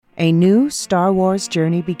A new Star Wars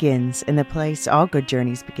journey begins in the place all good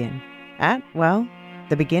journeys begin. At, well,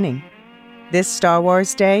 the beginning. This Star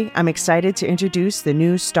Wars Day, I'm excited to introduce the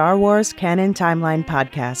new Star Wars Canon Timeline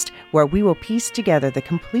podcast, where we will piece together the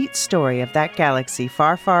complete story of that galaxy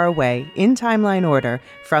far, far away, in timeline order,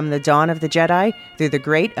 from the dawn of the Jedi through the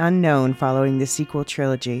great unknown following the sequel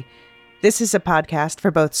trilogy. This is a podcast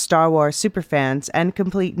for both Star Wars superfans and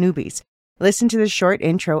complete newbies. Listen to the short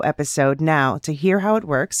intro episode now to hear how it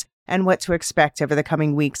works and what to expect over the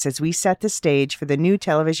coming weeks as we set the stage for the new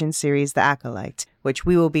television series The Acolyte, which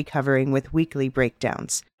we will be covering with weekly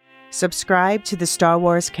breakdowns. Subscribe to the Star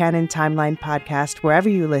Wars Canon Timeline podcast wherever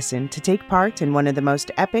you listen to take part in one of the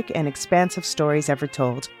most epic and expansive stories ever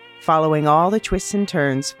told, following all the twists and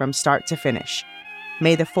turns from start to finish.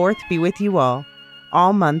 May the 4th be with you all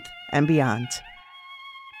month and beyond.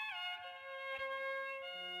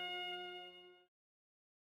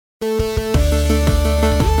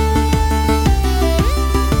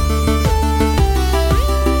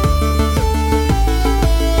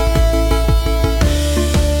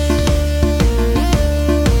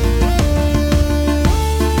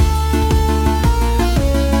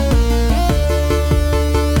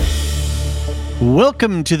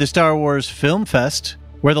 Welcome to the Star Wars Film Fest,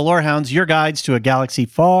 where the Lorehounds, your guides to a galaxy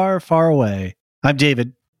far, far away. I'm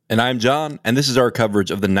David. And I'm John, and this is our coverage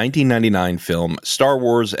of the 1999 film Star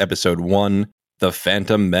Wars Episode 1, The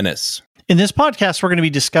Phantom Menace. In this podcast, we're going to be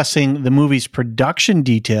discussing the movie's production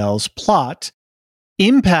details, plot,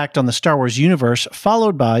 impact on the Star Wars universe,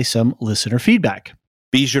 followed by some listener feedback.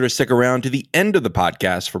 Be sure to stick around to the end of the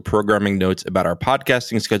podcast for programming notes about our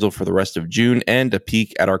podcasting schedule for the rest of June and a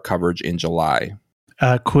peek at our coverage in July.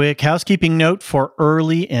 A quick housekeeping note: for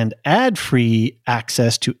early and ad-free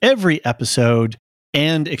access to every episode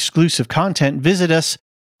and exclusive content, visit us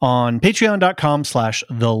on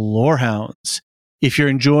patreon.com/thelorehounds. If you're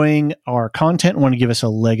enjoying our content and want to give us a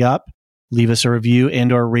leg up, leave us a review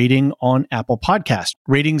and or rating on Apple Podcasts.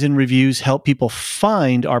 Ratings and reviews help people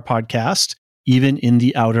find our podcast, even in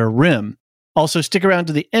the outer rim. Also, stick around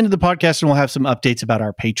to the end of the podcast and we'll have some updates about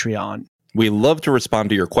our Patreon. We love to respond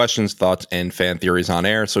to your questions, thoughts, and fan theories on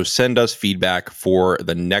air, so send us feedback for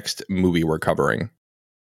the next movie we're covering.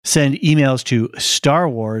 Send emails to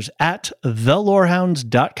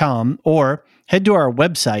starwars@thelorehounds.com or head to our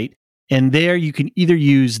website, and there you can either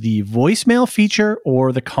use the voicemail feature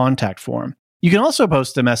or the contact form. You can also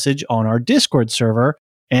post a message on our Discord server,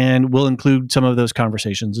 and we'll include some of those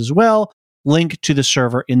conversations as well. Link to the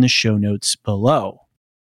server in the show notes below.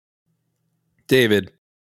 David,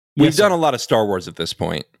 we've done a lot of Star Wars at this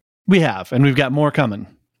point. We have, and we've got more coming.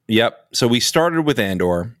 Yep. So we started with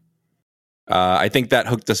Andor. I think that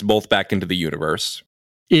hooked us both back into the universe.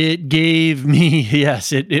 It gave me,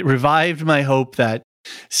 yes, it revived my hope that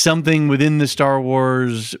something within the Star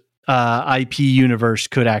Wars IP universe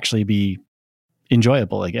could actually be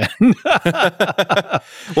enjoyable again.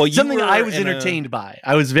 Well, something I was entertained by.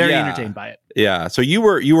 I was very entertained by it. Yeah. So you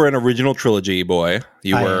were an original trilogy boy.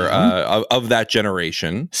 You were of that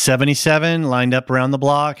generation. 77, lined up around the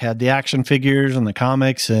block, had the action figures and the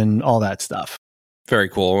comics and all that stuff. Very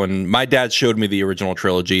cool. And my dad showed me the original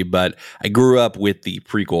trilogy, but I grew up with the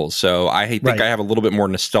prequels, so I think I have a little bit more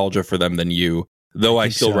nostalgia for them than you, though I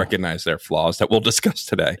still recognize their flaws that we'll discuss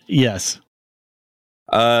today. Yes.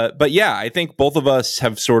 But yeah, I think both of us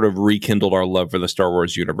have sort of rekindled our love for the Star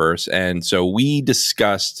Wars universe. And so we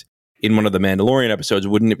discussed in one of the Mandalorian episodes,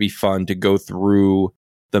 wouldn't it be fun to go through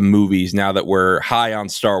the movies now that we're high on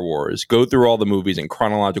Star Wars, go through all the movies in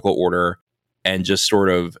chronological order and just sort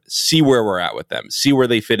of see where we're at with them, see where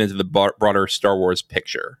they fit into the broader Star Wars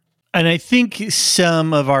picture. And I think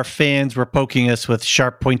some of our fans were poking us with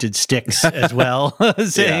sharp-pointed sticks as well,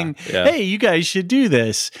 saying, hey, you guys should do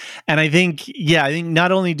this. And I think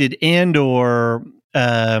not only did Andor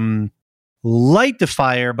light the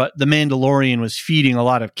fire, but The Mandalorian was feeding a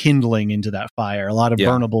lot of kindling into that fire, a lot of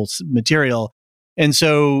burnable material. And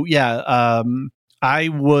so, I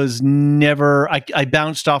was I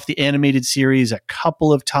bounced off the animated series a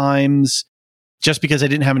couple of times, just because I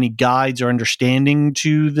didn't have any guides or understanding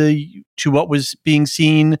to what was being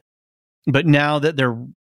seen. But now that they're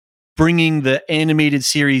bringing the animated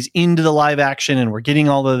series into the live action and we're getting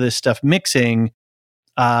all of this stuff mixing,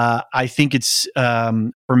 I think it's,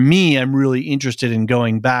 for me, I'm really interested in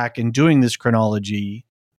going back and doing this chronology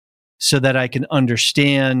so that I can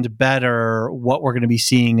understand better what we're going to be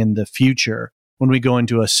seeing in the future when we go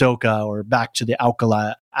into Ahsoka or back to the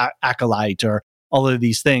Acolyte or all of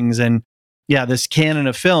these things. And this canon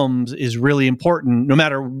of films is really important, no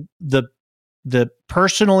matter the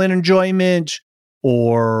personal enjoyment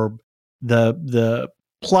or the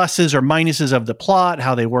pluses or minuses of the plot,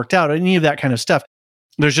 how they worked out, any of that kind of stuff.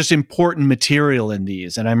 There's just important material in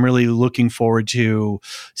these, and I'm really looking forward to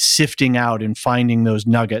sifting out and finding those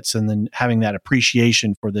nuggets and then having that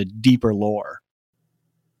appreciation for the deeper lore.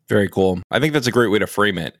 Very cool. I think that's a great way to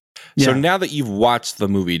frame it. Yeah. So now that you've watched the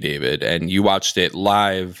movie, David, and you watched it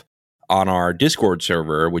live on our Discord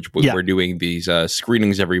server, which we're doing these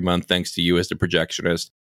screenings every month thanks to you as the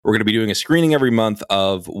projectionist. We're going to be doing a screening every month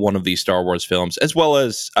of one of these Star Wars films, as well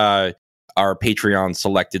as our Patreon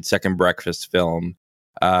selected Second Breakfast film.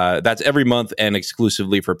 That's every month and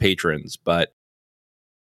exclusively for patrons, but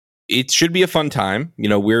it should be a fun time. You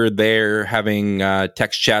know, we're there having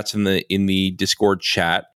text chats in the Discord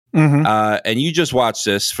chat. Mm-hmm. And you just watched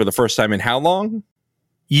this for the first time in how long?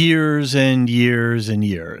 Years and years and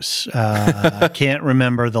years. I can't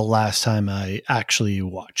remember the last time I actually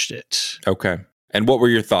watched it. Okay. And what were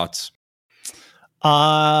your thoughts?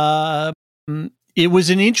 It was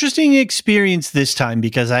an interesting experience this time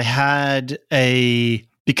because I had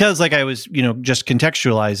like I was, just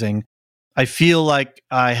contextualizing, I feel like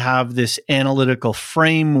I have this analytical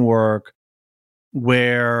framework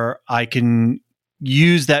where I can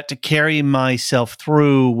use that to carry myself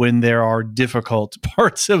through when there are difficult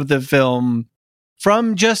parts of the film,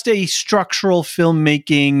 from just a structural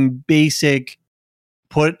filmmaking basic,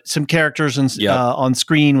 put some characters on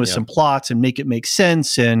screen with some plots and make it make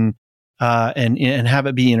sense and have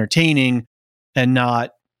it be entertaining and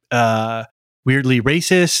not weirdly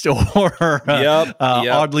racist or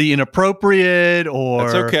oddly inappropriate, or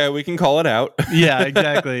that's okay, we can call it out. Yeah,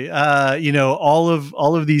 exactly. All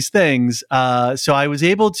of these things. So I was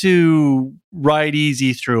able to ride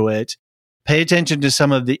easy through it, pay attention to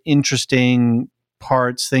some of the interesting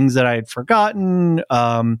parts, things that I had forgotten,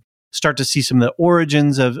 start to see some of the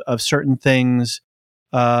origins of certain things.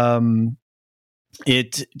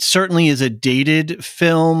 It certainly is a dated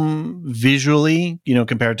film visually,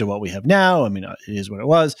 compared to what we have now. I mean, it is what it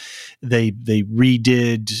was. They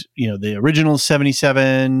redid, the original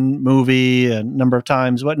 77 movie a number of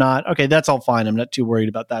times, whatnot. Okay, that's all fine. I'm not too worried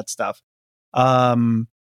about that stuff.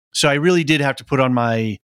 So I really did have to put on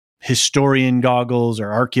my historian goggles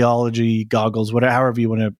or archaeology goggles, whatever, however you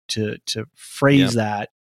want to phrase that,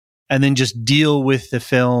 and then just deal with the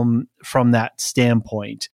film from that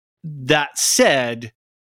standpoint. That said,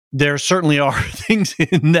 there certainly are things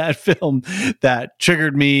in that film that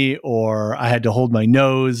triggered me, or I had to hold my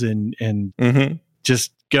nose and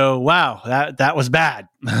just go, "Wow, that was bad.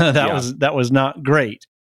 that was not great."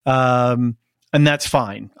 And that's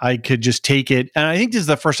fine. I could just take it. And I think this is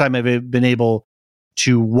the first time I've been able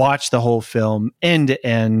to watch the whole film end to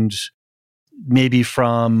end. Maybe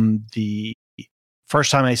from the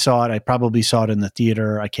first time I saw it, I probably saw it in the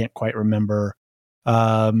theater. I can't quite remember.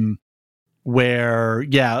 Where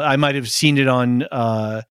I might have seen it on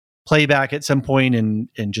playback at some point and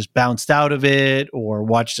just bounced out of it, or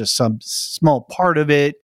watched some small part of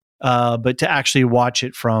it, but to actually watch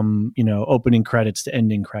it from opening credits to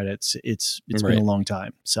ending credits, it's been a long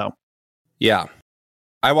time. So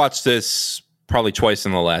I watched this probably twice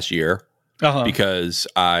in the last year because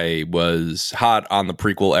I was hot on the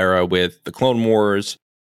prequel era with the Clone Wars,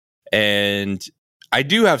 and I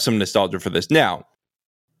do have some nostalgia for this. Now,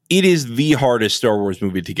 it is the hardest Star Wars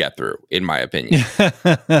movie to get through, in my opinion.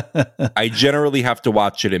 I generally have to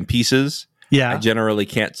watch it in pieces. Yeah. I generally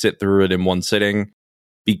can't sit through it in one sitting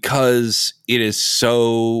because it is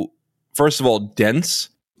so, first of all, dense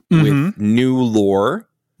with new lore.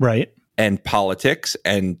 Right. And politics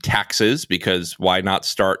and taxes, because why not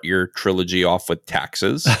start your trilogy off with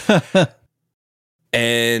taxes?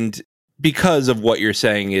 And because of what you're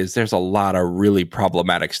saying is there's a lot of really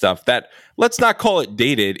problematic stuff that, let's not call it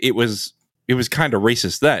dated. It was kind of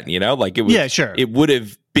racist then, like it was, sure. It would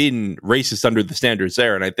have been racist under the standards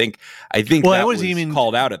there. And I think that was even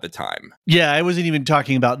called out at the time. Yeah. I wasn't even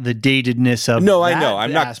talking about the datedness of I know.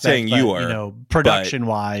 I'm not saying you are, production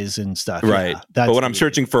wise and stuff. Right. Yeah, but when I'm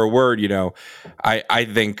searching for a word, I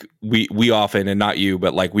think we often, and not you,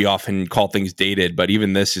 but like we often call things dated, but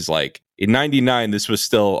even this is like, in 99, this was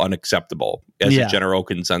still unacceptable as a general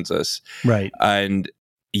consensus. Right. And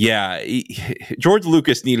George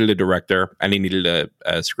Lucas needed a director and he needed a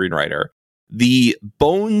screenwriter. The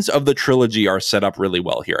bones of the trilogy are set up really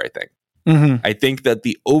well here, I think. Mm-hmm. I think that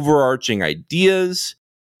the overarching ideas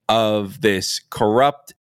of this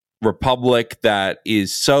corrupt republic that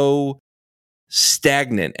is so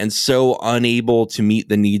stagnant and so unable to meet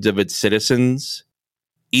the needs of its citizens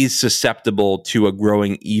is susceptible to a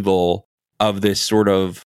growing evil of this sort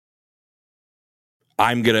of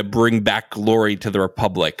I'm going to bring back glory to the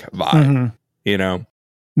Republic vibe,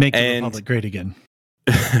 Make the Republic great again.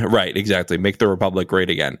 Right, exactly. Make the Republic great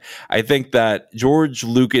again. I think that George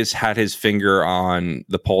Lucas had his finger on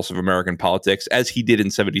the pulse of American politics, as he did in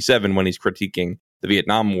 77 when he's critiquing the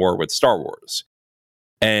Vietnam War with Star Wars.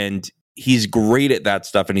 And he's great at that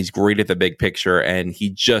stuff, and he's great at the big picture, and he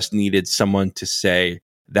just needed someone to say,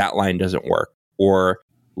 that line doesn't work, or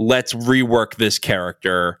let's rework this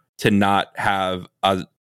character to not have a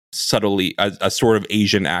sort of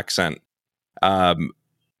Asian accent.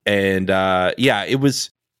 It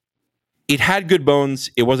had good bones.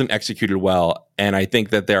 It wasn't executed well. And I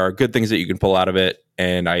think that there are good things that you can pull out of it.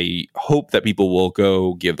 And I hope that people will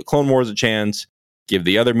go give the Clone Wars a chance, give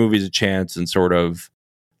the other movies a chance, and sort of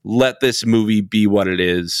let this movie be what it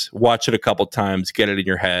is. Watch it a couple times, get it in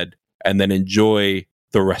your head, and then enjoy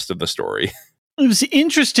the rest of the story. It was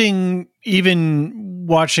interesting, even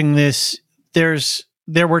watching this.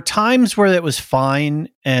 There were times where it was fine,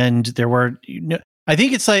 and there were, I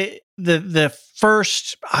think it's like the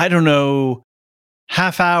first, I don't know,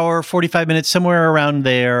 half hour, 45 minutes, somewhere around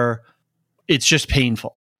there, it's just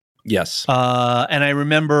painful. Yes. And I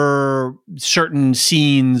remember certain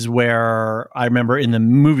scenes where I remember in the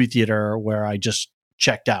movie theater where I just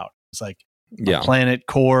checked out. It's like a planet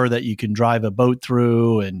core that you can drive a boat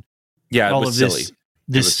through, and all of this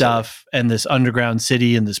stuff, and this underground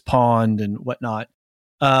city and this pond and whatnot.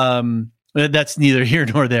 That's neither here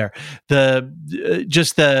nor there.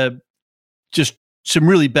 Just some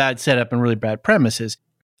really bad setup and really bad premises.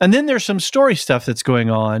 And then there's some story stuff that's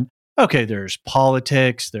going on. Okay, there's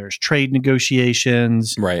politics, there's trade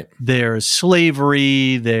negotiations, right? There's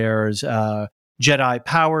slavery, there's Jedi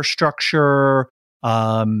power structure,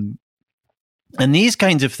 and these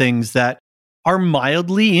kinds of things that are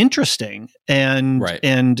mildly interesting and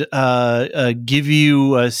give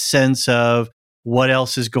you a sense of what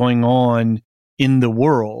else is going on in the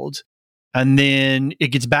world. And then it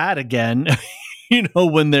gets bad again,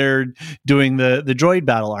 when they're doing the droid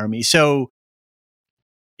battle army. So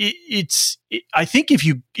I think if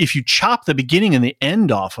you chop the beginning and the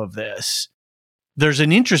end off of this, there's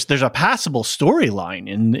a passable storyline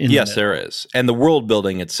in yes, there is. And the world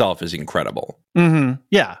building itself is incredible. Mm-hmm.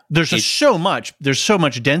 Yeah. There's so much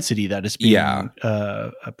density that is being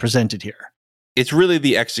presented here. It's really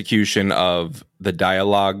the execution of the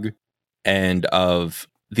dialogue and of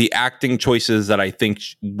the acting choices that I think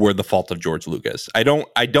were the fault of George Lucas. I don't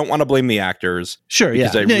want to blame the actors. Sure,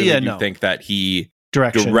 because I really do think that he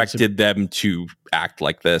directed them to act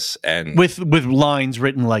like this, and with lines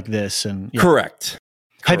written like this. And Correct.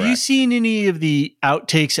 Have you seen any of the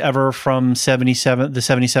outtakes ever from the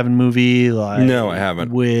 77 movie? No, I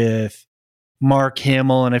haven't. With Mark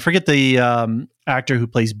Hamill, and I forget the actor who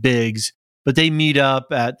plays Biggs, but they meet up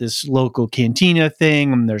at this local cantina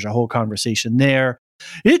thing, and there's a whole conversation there.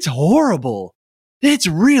 It's horrible. It's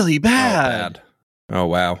really bad. Oh,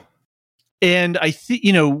 wow. And I think,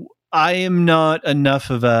 I am not enough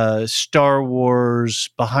of a Star Wars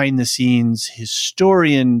behind the scenes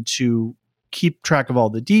historian to keep track of all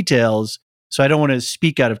the details. So I don't want to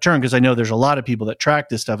speak out of turn, because I know there's a lot of people that track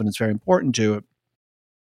this stuff and it's very important to it.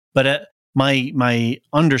 But my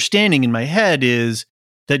understanding in my head is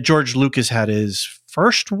that George Lucas had his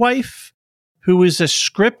first wife, who was a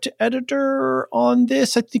script editor on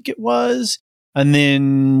this, I think it was. And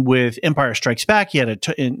then with Empire Strikes Back, he had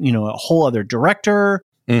a whole other director,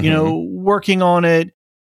 working on it.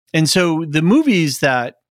 And so the movies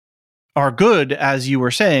that are good, as you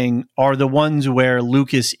were saying, are the ones where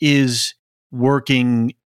Lucas is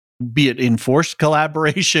working, be it in forced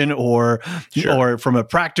collaboration or from a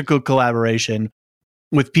practical collaboration,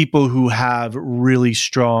 with people who have really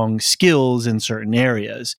strong skills in certain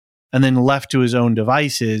areas. And then left to his own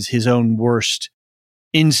devices, his own worst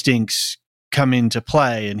instincts come into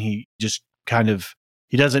play, and he just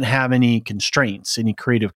he doesn't have any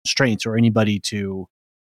creative constraints, or anybody to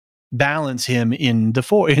balance him in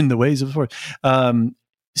the ways of the Force.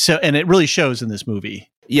 And it really shows in this movie.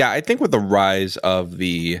 Yeah, I think with the rise of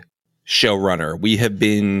the showrunner, we have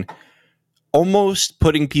been almost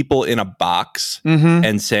putting people in a box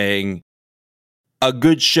and saying a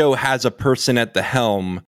good show has a person at the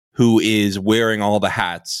helm who is wearing all the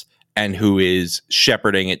hats and who is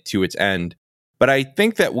shepherding it to its end. But I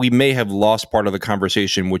think that we may have lost part of the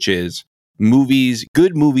conversation, which is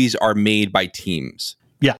good movies are made by teams.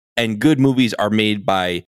 Yeah. And good movies are made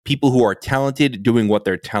by people who are talented doing what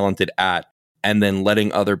they're talented at, and then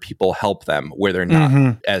letting other people help them where they're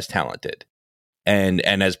not as talented. And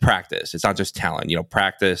as practice. It's not just talent,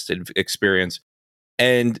 practice and experience.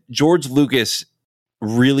 And George Lucas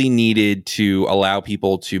really needed to allow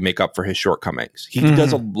people to make up for his shortcomings. He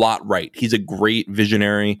does a lot right. He's a great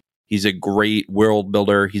visionary. He's a great world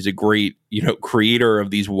builder. He's a great, creator of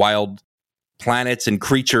these wild planets and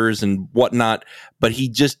creatures and whatnot, but he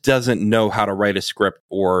just doesn't know how to write a script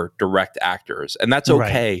or direct actors. And that's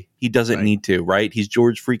okay. Right. He doesn't need to, right? He's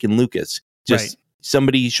George freaking Lucas. Just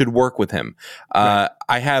somebody should work with him. I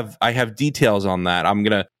have details on that. I'm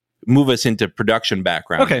going to move us into production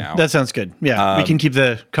background now. That sounds good. Yeah, we can keep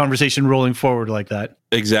the conversation rolling forward like that.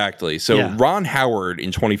 Exactly. So Ron Howard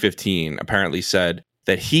in 2015 apparently said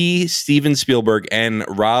that he, Steven Spielberg, and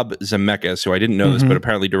Rob Zemeckis, who I didn't know this, but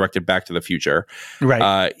apparently directed Back to the Future.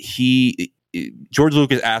 Right. George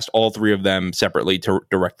Lucas asked all three of them separately to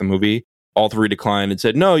direct the movie. All three declined and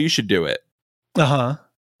said, "No, you should do it."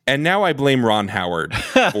 And now I blame Ron Howard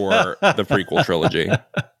for the prequel trilogy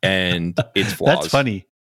and its flaws.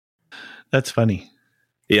 That's funny.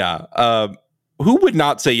 Yeah. Who would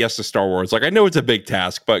not say yes to Star Wars? Like, I know it's a big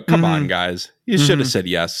task, but come on, guys. You should have said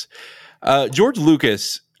yes. George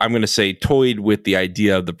Lucas, I'm going to say, toyed with the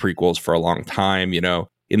idea of the prequels for a long time.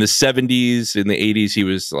 In the 70s, in the 80s, he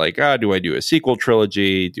was like, do I do a sequel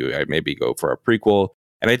trilogy? Do I maybe go for a prequel?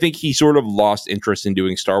 And I think he sort of lost interest in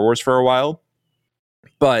doing Star Wars for a while.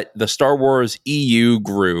 But the Star Wars EU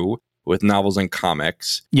grew with novels and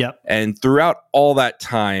comics. Yep. And throughout all that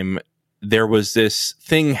time, there was this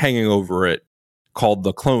thing hanging over it called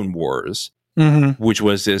the Clone Wars, which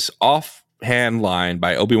was this offhand line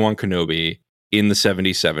by Obi-Wan Kenobi in the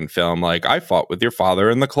 77 film, like, I fought with your father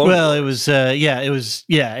in the Clone Wars. Well, it was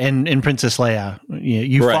and Princess Leia.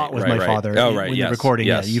 You fought with my father. Oh, right, when you're recording.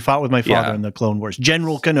 Yes. Yeah, you fought with my father in the Clone Wars.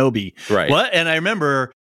 General Kenobi. Right. What? And I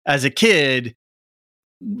remember as a kid,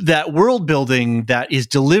 that world building that is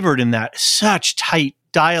delivered in that such tight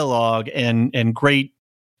dialogue and great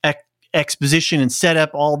exposition and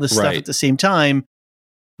setup, all this stuff at the same time.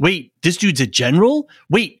 Wait, this dude's a general?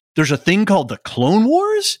 Wait, there's a thing called the Clone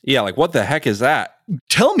Wars? Yeah, like, what the heck is that?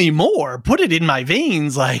 Tell me more. Put it in my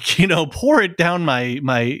veins, like, pour it down my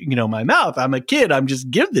mouth. I'm a kid. I'm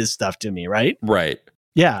just give this stuff to me, right? Right.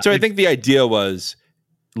 Yeah. So I think the idea was,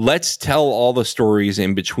 let's tell all the stories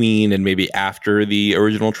in between and maybe after the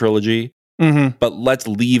original trilogy, but let's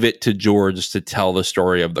leave it to George to tell the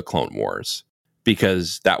story of the Clone Wars,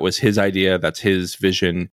 because that was his idea. That's his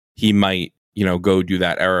vision. He might, go do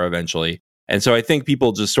that era eventually. And so I think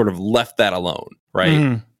people just sort of left that alone,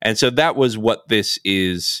 right? And so that was what this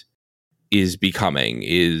is becoming,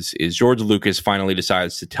 is George Lucas finally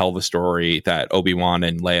decides to tell the story that Obi-Wan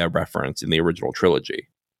and Leia reference in the original trilogy.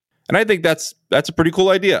 And I think that's a pretty cool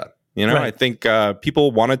idea. I think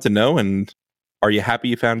people wanted to know, and are you happy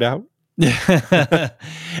you found out? But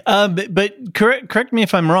correct me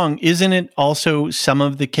if I'm wrong. Isn't it also some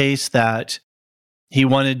of the case that he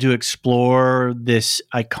wanted to explore this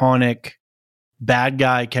iconic bad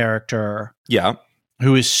guy character? Yeah.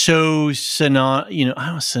 Who is so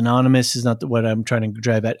synonymous is not what I'm trying to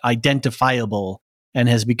drive at. Identifiable, and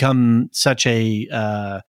has become such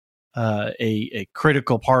a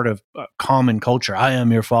critical part of common culture. I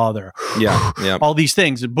am your father. Yeah. All these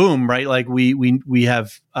things. Boom. Right. Like we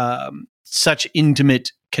have such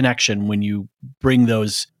intimate connection when you bring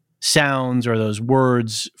those sounds or those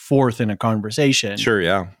words forth in a conversation. Sure.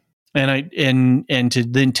 Yeah. And to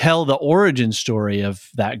then tell the origin story of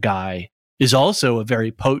that guy is also a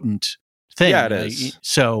very potent thing. Yeah, it is.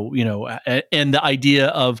 So, and the idea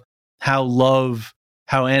of how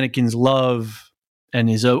Anakin's love and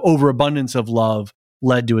his overabundance of love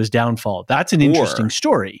led to his downfall. That's an interesting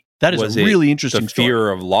story. That is a really interesting story. The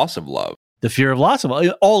fear of loss of love. The fear of loss of love.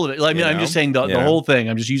 All of it. I mean, I'm just saying the whole thing.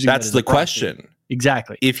 I'm just using that's the question.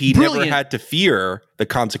 Exactly. If he never had to fear the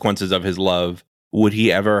consequences of his love, would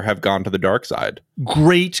he ever have gone to the dark side?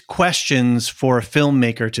 Great questions for a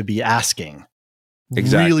filmmaker to be asking.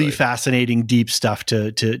 Exactly. Really fascinating, deep stuff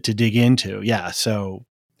to dig into. Yeah. So,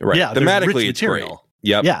 yeah, thematically, it's great.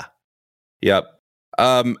 Yep. Yeah. Yep.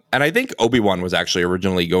 And I think Obi-Wan was actually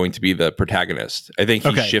originally going to be the protagonist. I think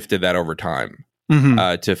he shifted that over time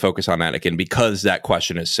to focus on Anakin because that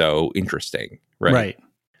question is so interesting. Right.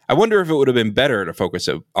 I wonder if it would have been better to focus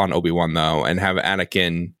on Obi-Wan, though, and have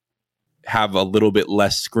Anakin have a little bit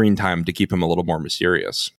less screen time to keep him a little more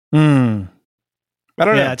mysterious. I don't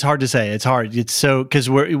know. Yeah, it's hard to say. It's hard. It's so, because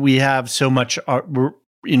we have so much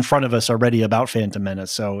in front of us already about Phantom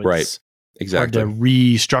Menace. So it's exactly hard to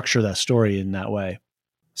restructure that story in that way.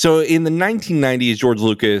 So in the 1990s, George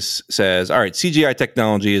Lucas says, all right, CGI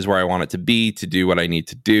technology is where I want it to be to do what I need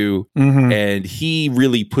to do. And he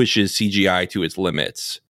really pushes CGI to its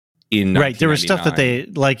limits. There was stuff that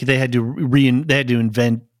they had to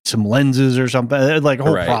invent some lenses or something, like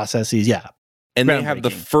whole processes. Yeah. And they have the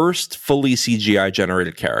first fully CGI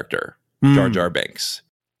generated character, Jar Jar Binks,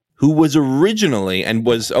 who was originally, and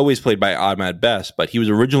was always played by Ahmed Best, but he was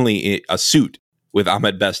originally a suit with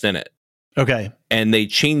Ahmed Best in it. Okay. And they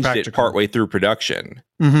changed it partway through production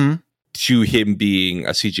to him being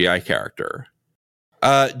a CGI character.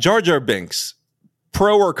 Jar Jar Binks,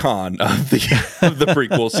 pro or con of the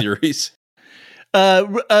prequel series?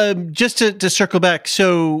 Just to circle back,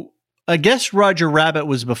 so I guess Roger Rabbit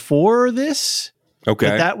was before this. Okay.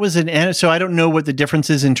 But that was so I don't know what the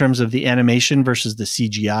difference is in terms of the animation versus the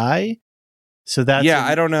CGI. So that's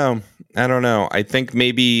I don't know. I think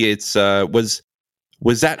maybe it's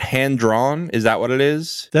was that hand drawn? Is that what it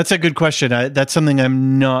is? That's a good question. That's something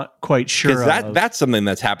I'm not quite sure because that's something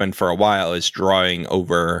that's happened for a while, is drawing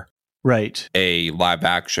over a live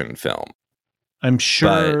action film. I'm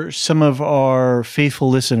sure some of our faithful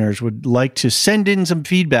listeners would like to send in some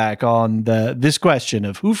feedback on this question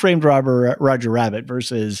of who framed Roger Rabbit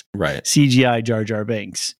versus CGI Jar Jar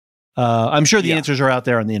Binks. I'm sure the answers are out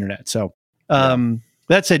there on the internet. So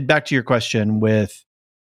that said, back to your question with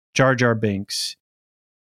Jar Jar Binks.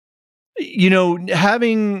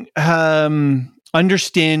 Having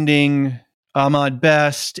understanding Ahmad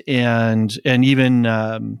Best and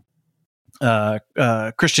even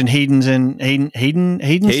Christian Hayden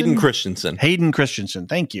Christensen.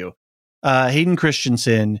 Thank you. Hayden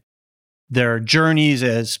Christensen, their journeys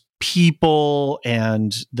as people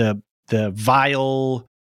and the vile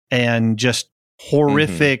and just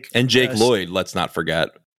horrific. And Jake Lloyd, let's not forget,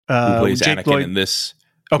 who plays Jake Anakin Lloyd, in this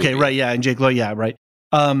okay, movie. right, yeah, and Jake Lloyd, yeah, right.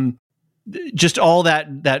 Just all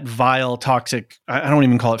that vile, toxic, I don't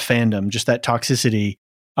even call it fandom, just that toxicity.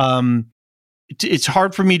 It's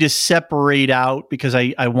hard for me to separate out because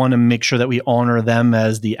I want to make sure that we honor them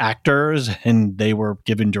as the actors and they were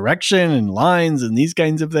given direction and lines and these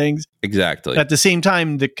kinds of things. Exactly. At the same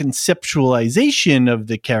time, the conceptualization of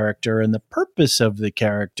the character and the purpose of the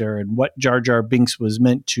character and what Jar Jar Binks was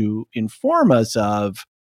meant to inform us of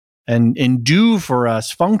and do for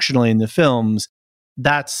us functionally in the films,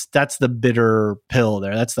 that's the bitter pill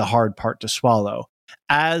there. That's the hard part to swallow.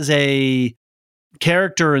 As a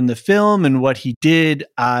character in the film and what he did,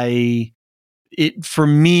 for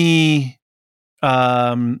me,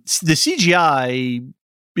 the CGI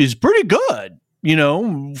is pretty good,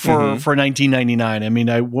 for 1999. I mean,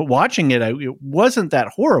 watching it, it wasn't that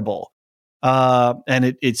horrible,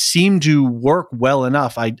 and it seemed to work well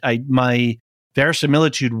enough. My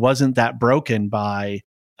verisimilitude wasn't that broken by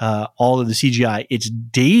all of the CGI. It's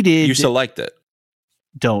dated. You still liked it?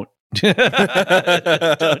 Don't. Don't do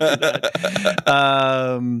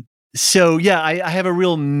that. So yeah, I have a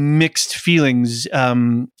real mixed feelings.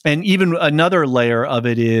 And even another layer of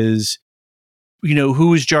it is, who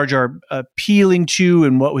was Jar Jar appealing to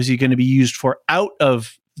and what was he going to be used for out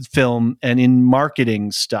of film and in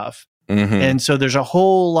marketing stuff. And so there's a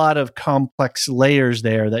whole lot of complex layers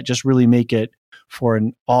there that just really make it for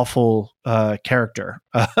an awful character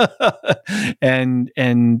and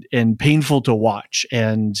painful to watch.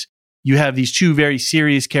 And you have these two very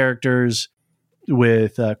serious characters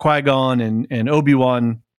with Qui-Gon and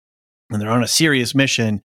Obi-Wan, and they're on a serious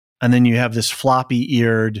mission. And then you have this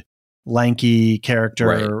floppy-eared, lanky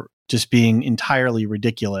character just being entirely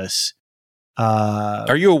ridiculous.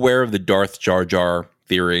 Are you aware of the Darth Jar Jar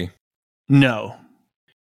theory? No.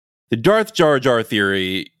 The Darth Jar Jar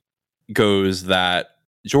theory goes that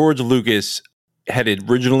George Lucas had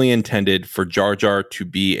originally intended for Jar Jar to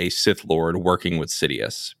be a Sith Lord working with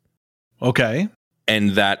Sidious. Okay.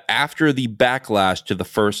 And that after the backlash to the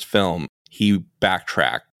first film, he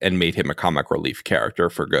backtracked and made him a comic relief character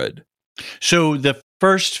for good. So the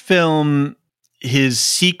first film, his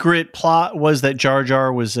secret plot was that Jar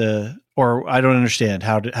Jar was or I don't understand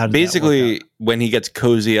how did basically that work out? When he gets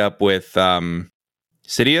cozy up with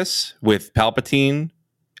Sidious, with Palpatine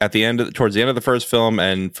at the end towards the end of the first film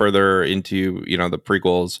and further into the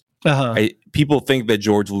prequels, people think that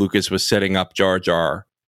George Lucas was setting up Jar Jar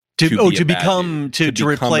to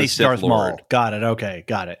replace Darth Maul. Got it. Okay,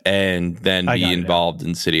 got it. And then be involved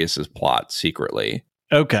in Sidious's plot secretly.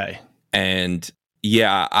 Okay. And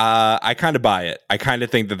yeah, I kind of buy it. I kind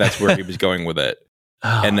of think that that's where he was going with it.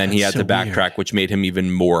 And then he had to backtrack, weird. Which made him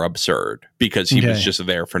even more absurd because he was just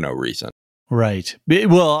there for no reason. Right.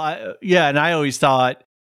 Well, and I always thought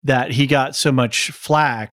that he got so much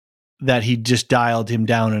flack that he just dialed him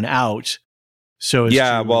down and out. So as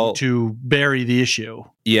to bury the issue.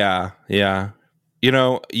 Yeah.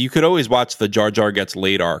 You could always watch the Jar Jar gets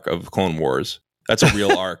laid arc of Clone Wars. That's a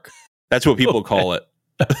real arc. That's what people call it.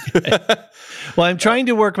 Okay. Well, I'm trying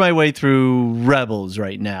to work my way through Rebels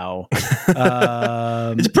right now. It's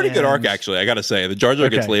a pretty good arc, actually. I got to say, the Jar Jar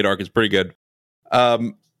gets laid arc is pretty good.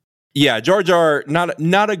 Yeah, Jar Jar,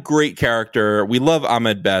 not a great character. We love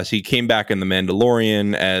Ahmed Best. He came back in The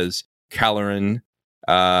Mandalorian as Caloran.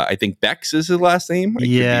 I think Bex is his last name. I could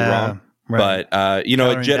be wrong. Right. But, a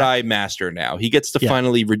Jedi Master now. He gets to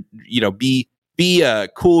finally, be a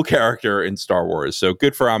cool character in Star Wars. So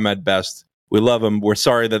good for Ahmed Best. We love him. We're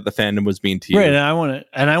sorry that the fandom was mean to you. Right,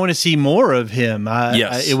 and I want to see more of him.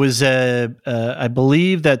 Yes. It was I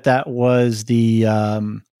believe that was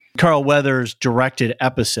the Carl Weathers directed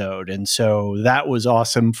episode, and so that was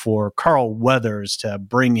awesome for Carl Weathers to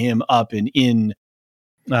bring him up and in.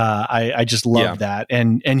 I just love that,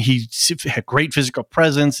 and he had great physical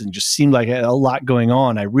presence and just seemed like a lot going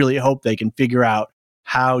on. I really hope they can figure out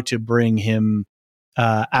how to bring him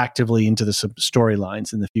actively into the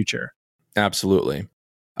storylines in the future. Absolutely.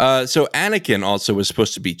 So Anakin also was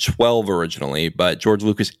supposed to be 12 originally, but George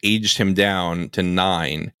Lucas aged him down to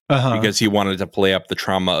 9 because he wanted to play up the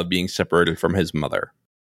trauma of being separated from his mother.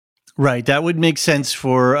 Right. That would make sense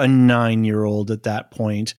for a 9-year-old at that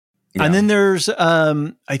point. Yeah. And then there's,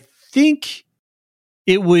 I think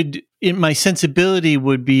my sensibility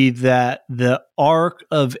would be that the arc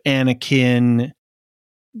of Anakin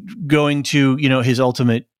going to, his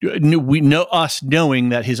ultimate, knowing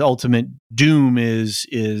that his ultimate doom is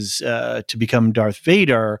to become Darth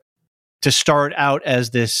Vader, to start out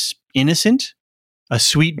as this innocent, a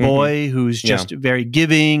sweet boy who's just very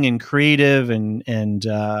giving and creative and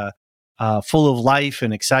full of life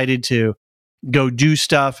and excited to go do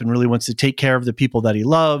stuff and really wants to take care of the people that he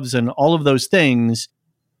loves and all of those things.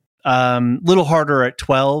 Little harder at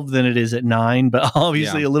 12 than it is at 9, but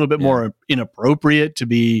obviously a little bit more inappropriate to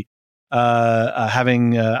be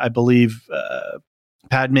having, I believe,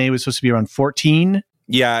 Padme was supposed to be around 14.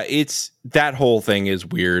 Yeah, that whole thing is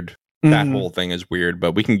weird. That whole thing is weird,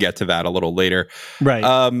 but we can get to that a little later.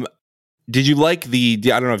 Right. Did you like I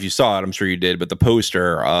don't know if you saw it, I'm sure you did, but the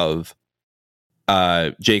poster of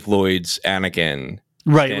Jake Lloyd's Anakin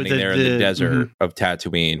standing there in the desert of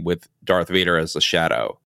Tatooine with Darth Vader as the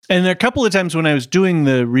shadow? And a couple of times when I was doing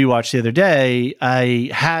the rewatch the other day, I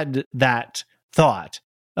had that thought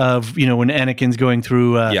of, when Anakin's going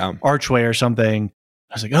through archway or something.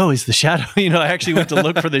 I was like, oh, it's the shadow. I actually went to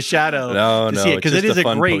look for the shadow to see it, because it is a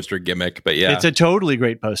great poster gimmick. But it's a totally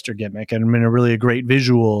great poster gimmick, and really a great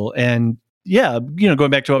visual. And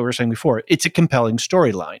going back to what we were saying before, it's a compelling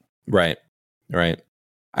storyline. Right.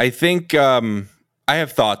 I think I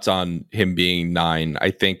have thoughts on him being 9.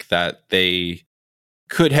 I think that they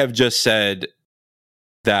could have just said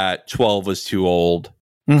that 12 was too old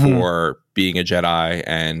for being a Jedi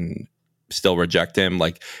and still reject him.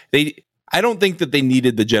 I don't think that they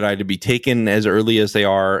needed the Jedi to be taken as early as they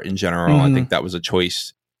are in general. I think that was a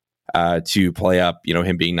choice to play up,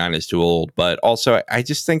 him being 9 is too old. But also, I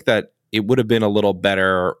just think that it would have been a little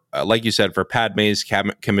better, like you said, for Padme's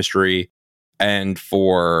chemistry and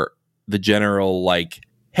for the general,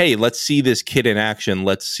 hey, let's see this kid in action.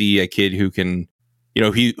 Let's see a kid who can,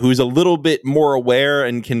 who's a little bit more aware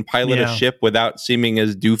and can pilot a ship without seeming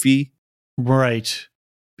as doofy. Right.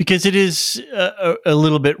 Because it is a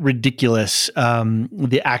little bit ridiculous,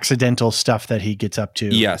 the accidental stuff that he gets up to.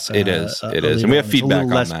 Yes, it is. It is. And we have feedback on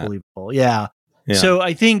less that. Believable. Yeah. So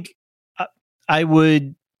I think I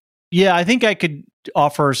could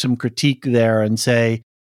offer some critique there and say,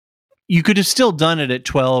 you could have still done it at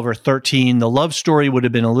 12 or 13. The love story would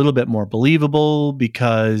have been a little bit more believable,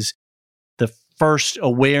 because the first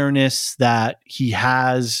awareness that he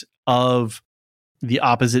has of the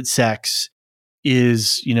opposite sex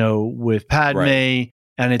is, with Padme,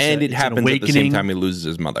 and it happens at the same time he loses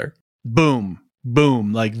his mother. Boom.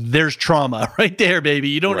 There's trauma right there, baby.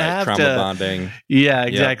 You don't have trauma to bonding. Yeah,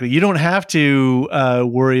 exactly. Yep. You don't have to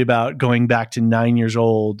worry about going back to 9 years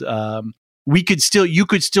old. You could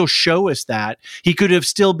still show us that. He could have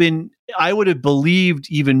still been, I would have believed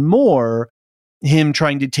even more him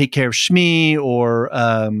trying to take care of Shmi, or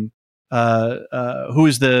who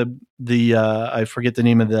is the I forget the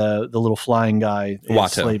name of the little flying guy,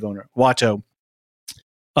 slave owner, Watto.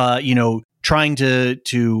 Trying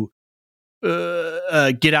to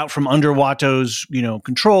get out from under Watto's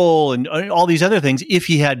control and all these other things if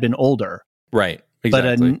he had been older. Right.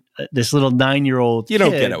 Exactly. But this little 9-year-old you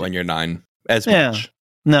don't get it when you're 9 as much.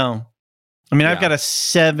 No. I mean, I've got a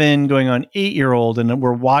 7 going on 8-year-old, and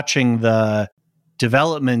we're watching the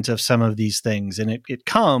development of some of these things, and it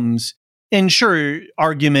comes. And sure,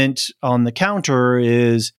 argument on the counter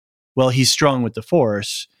is, well, he's strong with the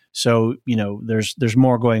Force, so there's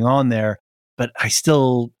more going on there. But I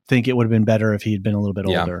still think it would have been better if he had been a little bit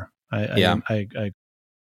older. I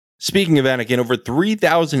Speaking of Anakin, over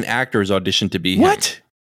 3,000 actors auditioned to be him. What?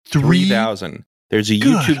 3,000. There's a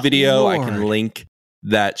YouTube video I can link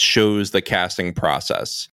that shows the casting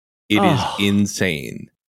process. It is insane.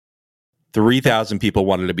 3,000 people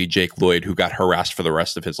wanted to be Jake Lloyd, who got harassed for the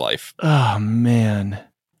rest of his life. Oh, man.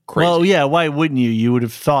 Crazy. Well, yeah, why wouldn't you? You would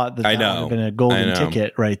have thought that I would know. have been a golden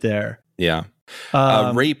ticket right there. Yeah.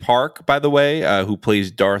 Ray Park, by the way, who plays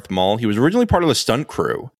Darth Maul, he was originally part of the stunt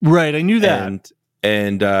crew. Right, I knew that.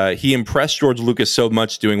 And he impressed George Lucas so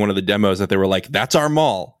much doing one of the demos that they were like, that's our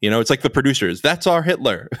Maul. You know, it's like the producers. That's our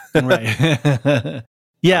Hitler. Right.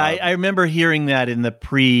 Yeah, I remember hearing that in the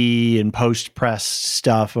pre and post press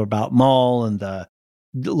stuff about Maul and the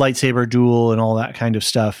lightsaber duel and all that kind of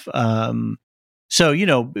stuff. So, you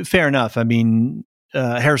know, fair enough. I mean,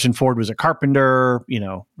 Harrison Ford was a carpenter, you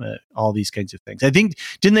know, all these kinds of things. I think,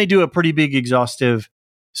 didn't they do a pretty big exhaustive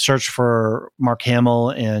search for Mark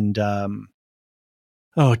Hamill and,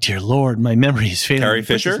 oh dear Lord, my memory is failing. Carrie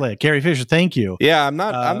Fisher? Carrie Fisher, thank you. Yeah, I'm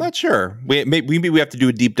not sure. Maybe we have to do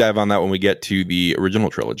a deep dive on that when we get to the original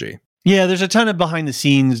trilogy. Yeah, there's a ton of behind the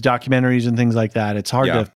scenes documentaries and things like that. It's hard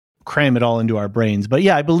to cram it all into our brains. But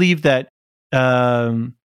yeah, I believe that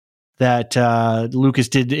Lucas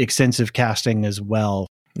did extensive casting as well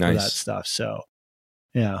for that stuff. So,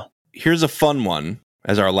 yeah. Here's a fun one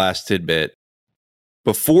as our last tidbit.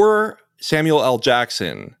 Before Samuel L.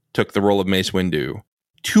 Jackson took the role of Mace Windu,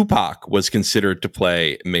 Tupac was considered to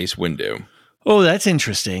play Mace Windu. Oh, that's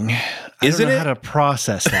interesting. Isn't I don't know it? how to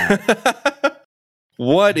process that.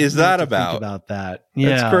 What is that about? Think about that. Yeah.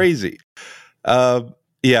 That's crazy.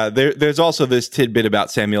 There's also this tidbit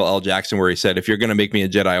about Samuel L. Jackson where he said, if you're going to make me a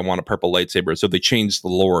Jedi, I want a purple lightsaber. So they changed the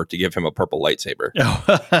lore to give him a purple lightsaber.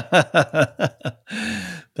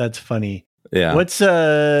 That's funny. Yeah. What's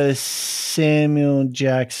Samuel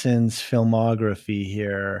Jackson's filmography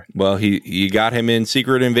here? Well, he got him in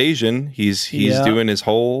Secret Invasion. He's doing his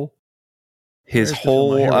whole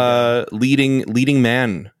leading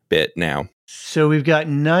man bit now. So we've got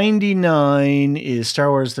 99 is Star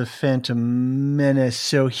Wars The Phantom Menace.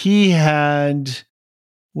 So he had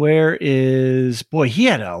he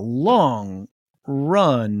had a long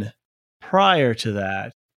run prior to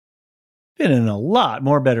that. Been in a lot.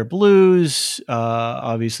 More Better Blues,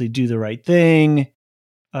 obviously Do the Right Thing.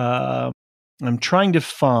 I'm trying to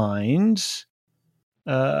find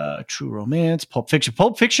True Romance, Pulp Fiction.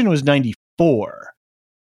 Pulp Fiction was 94.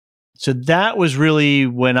 So that was really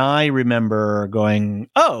when I remember going,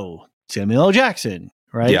 oh, Samuel L. Jackson,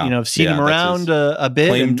 right? Yeah. You know, I've seen him around a bit.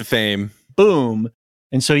 Claim to fame. Boom.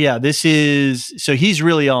 And so, yeah, he's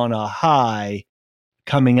really on a high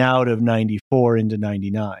coming out of 94 into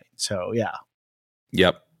 99. So, yeah.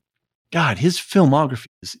 Yep. God, his filmography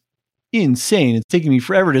is insane. It's taking me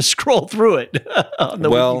forever to scroll through it on the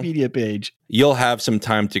Wikipedia page. You'll have some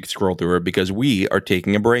time to scroll through it because we are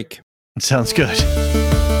taking a break. Sounds good.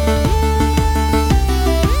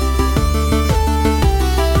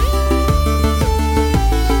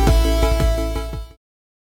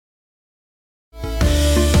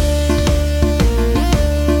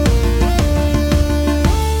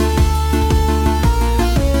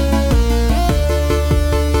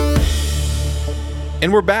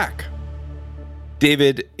 And we're back.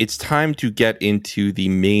 David, it's time to get into the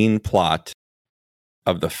main plot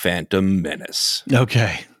of The Phantom Menace.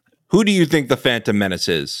 Okay. Who do you think the Phantom Menace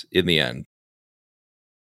is in the end?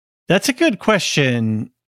 That's a good question.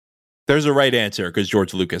 There's a right answer because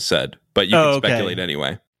George Lucas said, but you can speculate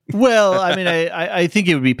anyway. Well, I mean, I think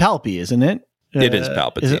it would be Palpy, isn't it? It is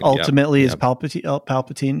Palpatine. Is it ultimately is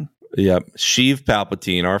Palpatine? Yep. Sheev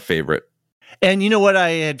Palpatine, our favorite. And you know what I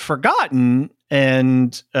had forgotten,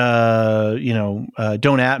 and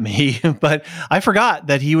don't at me, but I forgot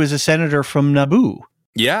that he was a senator from Naboo.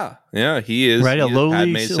 Yeah, he is. Right, a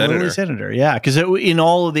lowly senator. Yeah, because in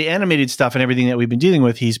all of the animated stuff and everything that we've been dealing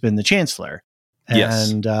with, he's been the chancellor.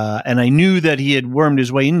 And I knew that he had wormed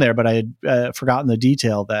his way in there, but I had forgotten the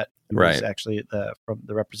detail that he was actually from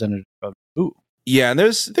the representative of Naboo. Yeah, and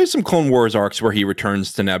there's some Clone Wars arcs where he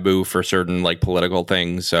returns to Naboo for certain like political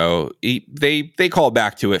things. So they call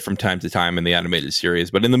back to it from time to time in the animated series,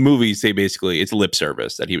 but in the movies, it's lip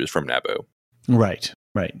service that he was from Naboo. Right.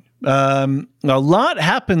 A lot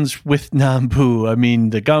happens with Naboo. I mean,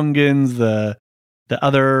 the Gungans, the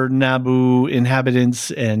other Naboo inhabitants,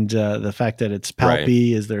 and the fact that it's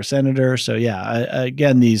Palpy is their senator. So yeah,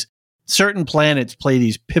 again, these certain planets play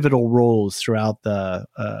these pivotal roles throughout the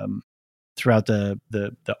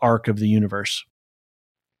arc of the universe.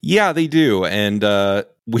 Yeah, they do. And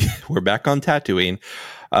we're back on Tatooine.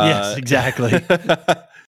 Yes, exactly.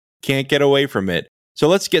 Can't get away from it. So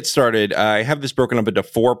let's get started. I have this broken up into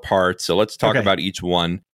 4 parts. So let's talk about each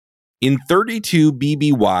one. In 32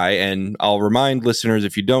 BBY, and I'll remind listeners,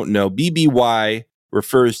 if you don't know, BBY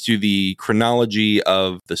refers to the chronology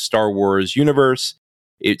of the Star Wars universe.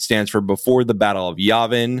 It stands for before the Battle of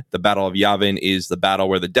Yavin. The Battle of Yavin is the battle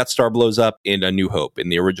where the Death Star blows up in A New Hope, in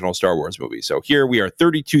the original Star Wars movie. So here we are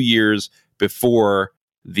 32 years before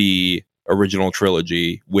the original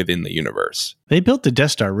trilogy within the universe. They built the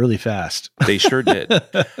Death Star really fast. They sure did.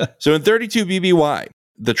 So in 32 BBY,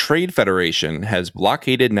 the Trade Federation has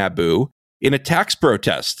blockaded Naboo in a tax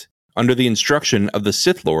protest under the instruction of the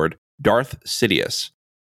Sith Lord Darth Sidious.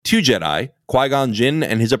 Two Jedi, Qui-Gon Jinn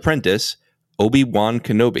and his apprentice, Obi-Wan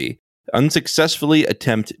Kenobi, unsuccessfully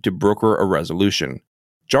attempt to broker a resolution.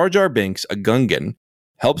 Jar Jar Binks, a Gungan,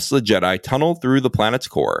 helps the Jedi tunnel through the planet's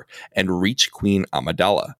core and reach Queen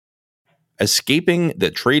Amidala. Escaping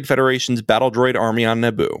the Trade Federation's battle droid army on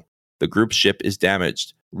Naboo, the group's ship is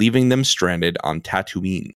damaged, leaving them stranded on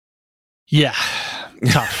Tatooine. Yeah,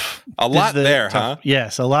 tough. A lot there, tough, huh?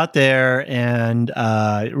 Yes, a lot there, and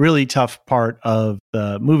really tough part of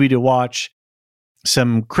the movie to watch.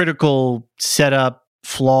 Some critical setup,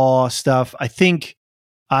 flaw stuff. I think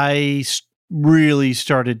I really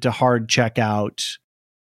started to hard check out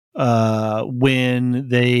when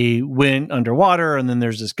they went underwater, and then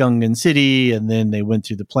there's this Gungan city, and then they went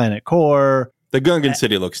through the planet core. The Gungan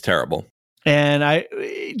city looks terrible. And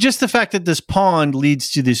just the fact that this pond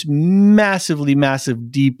leads to this massively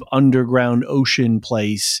massive, deep underground ocean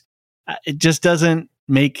place, it just doesn't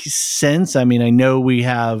make sense. I mean, I know we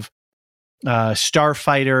have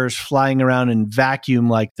starfighters flying around in vacuum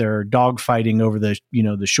like they're dogfighting over the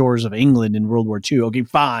shores of England in World War II. Okay,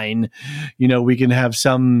 fine. We can have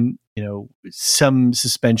some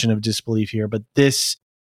suspension of disbelief here, but it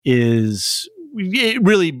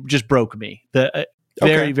really just broke me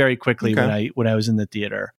very quickly when I was in the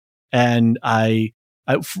theater. And I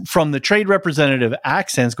from the trade representative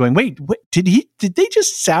accents going, wait, did they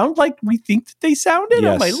just sound like we think that they sounded?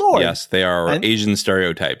 Yes, oh my Lord. Yes, they are Asian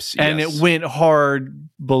stereotypes. And yes. It went hard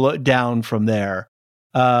down from there.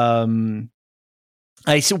 One thing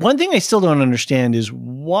I still don't understand is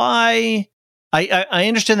why I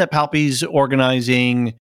understand that Palpy's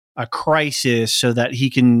organizing a crisis so that he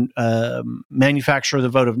can manufacture the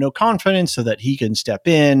vote of no confidence so that he can step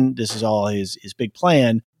in. This is all his big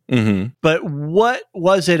plan. Mm-hmm. But what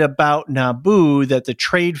was it about Naboo that the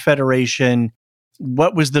Trade Federation,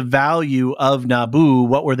 what was the value of Naboo?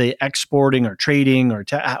 What were they exporting or trading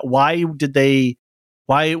why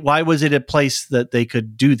was it a place that they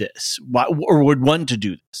could do this? Why, or would want to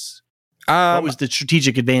do this? What was the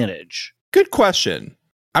strategic advantage? Good question.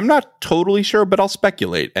 I'm not totally sure, but I'll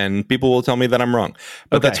speculate, and people will tell me that I'm wrong.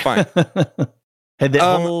 But that's fine. And the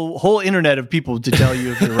whole internet of people to tell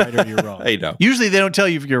you if you're right or you're wrong. I know. Usually they don't tell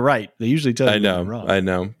you if you're right. They usually tell you if you're wrong. I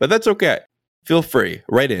know. But that's okay. Feel free.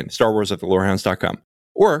 Write in StarWars@theLorehounds.com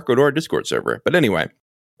or go to our Discord server. But anyway,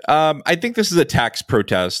 I think this is a tax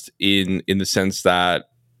protest in the sense that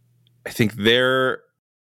I think they're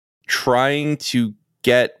trying to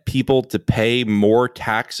get people to pay more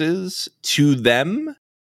taxes to them.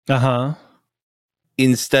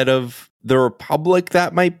 Instead of the Republic,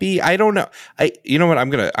 that might be. I don't know. You know what? I'm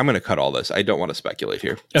gonna cut all this. I don't want to speculate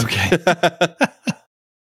here. Okay.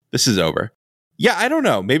 This is over. Yeah, I don't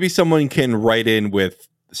know. Maybe someone can write in with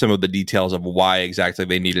some of the details of why exactly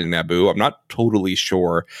they needed Naboo. I'm not totally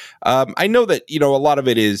sure. I know that a lot of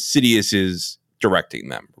it is Sidious is directing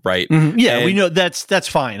them, right? Mm-hmm. Yeah, and we know that's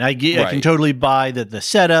fine. I can totally buy the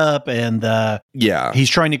setup and he's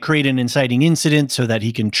trying to create an inciting incident so that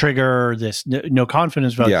he can trigger this no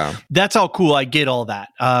confidence vote. Yeah, that's all cool. I get all that,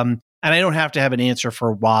 and I don't have to have an answer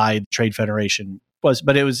for why the Trade Federation was,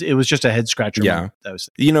 but it was just a head scratcher. Yeah,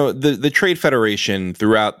 the Trade Federation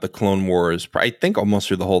throughout the Clone Wars, I think almost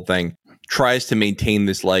through the whole thing, tries to maintain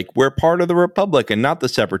this we're part of the Republic and not the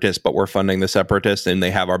Separatists, but we're funding the Separatists and they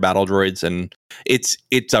have our battle droids, and it's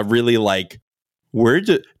a really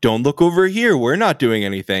don't look over here, we're not doing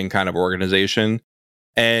anything kind of organization.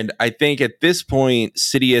 And I think at this point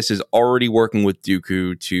Sidious is already working with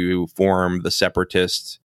Dooku to form the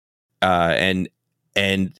Separatists and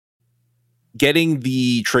getting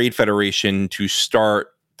the Trade Federation to start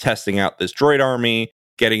testing out this droid army,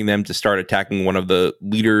 getting them to start attacking one of the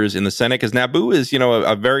leaders in the Senate, because Naboo is,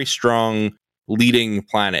 a very strong leading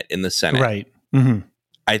planet in the Senate. Right. Mm-hmm.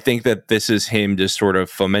 I think that this is him just sort of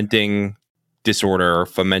fomenting disorder,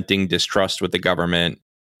 fomenting distrust with the government,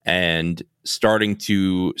 and starting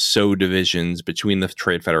to sow divisions between the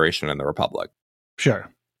Trade Federation and the Republic.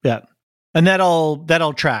 Sure. Yeah. And that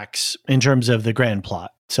all tracks in terms of the grand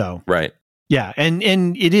plot. So right. Yeah. And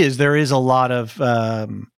there is a lot of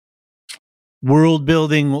world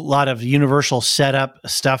building, a lot of universal setup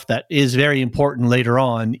stuff that is very important later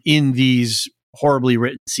on in these horribly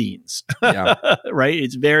written scenes. Yeah. Right?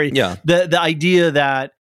 It's very the idea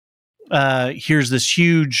that here's this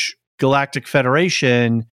huge galactic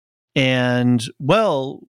federation, and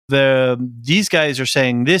these guys are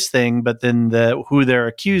saying this thing, but then who they're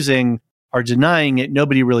accusing are denying it.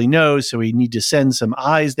 Nobody really knows, so we need to send some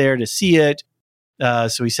eyes there to see it.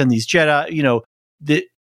 So we send these Jedi.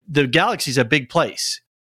 The galaxy's a big place,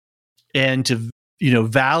 and to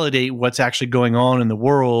validate what's actually going on in the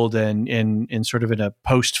world, and sort of in a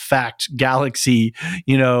post-fact galaxy,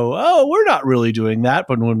 we're not really doing that,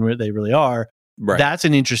 but when they really are. Right. That's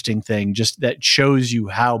an interesting thing, just that shows you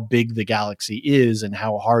how big the galaxy is and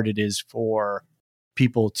how hard it is for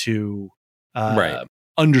people to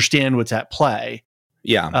understand what's at play.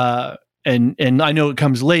 Yeah. And I know it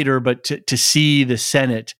comes later, but to see the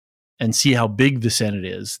Senate and see how big the Senate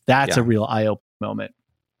is, that's a real eye-opening moment.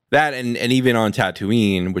 That and even on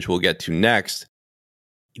Tatooine, which we'll get to next,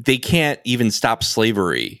 they can't even stop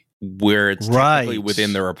slavery where it's technically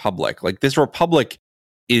within the Republic. Like, this Republic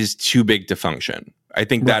is too big to function. I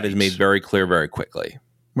think that is made very clear very quickly.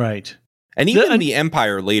 Right. And even the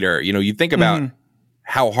Empire later, you think about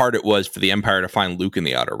how hard it was for the Empire to find Luke in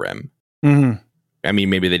the Outer Rim. Mm-hmm. I mean,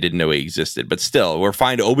 maybe they didn't know he existed, but still, or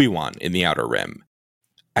find Obi-Wan in the Outer Rim.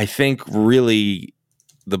 I think really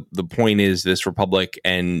the point is this Republic,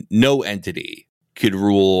 and no entity could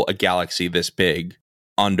rule a galaxy this big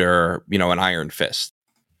under, an iron fist.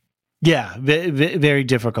 Yeah, very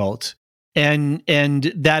difficult. And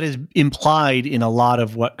that is implied in a lot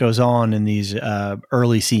of what goes on in these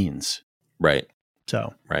early scenes. Right.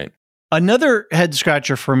 So, right. Another head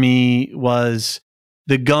scratcher for me was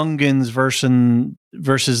the Gungans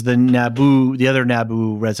versus the Naboo, the other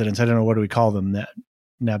Naboo residents. I don't know, what do we call them?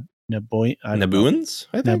 Nabooans?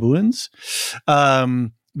 Nabooans.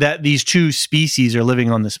 That these two species are living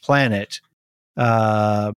on this planet.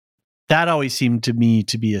 That always seemed to me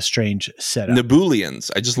to be a strange setup.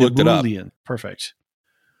 Naboolians. I just looked it up. Perfect.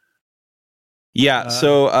 Yeah.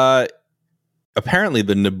 So apparently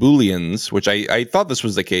the Naboolians, which I thought this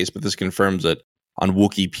was the case, but this confirms it on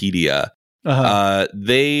Wikipedia.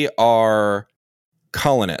 They are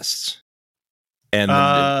colonists, and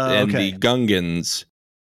the Gungans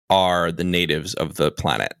are the natives of the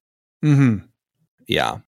planet. Mm-hmm.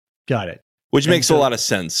 Yeah. Got it. Which makes a lot of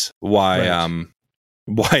sense why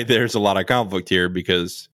there's a lot of conflict here,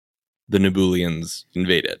 because the Naboolians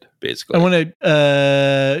invaded, basically. I want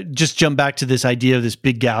to just jump back to this idea of this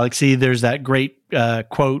big galaxy. There's that great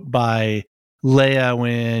quote by Leia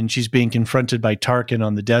when she's being confronted by Tarkin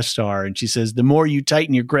on the Death Star, and she says, "The more you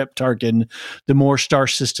tighten your grip, Tarkin, the more star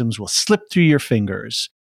systems will slip through your fingers."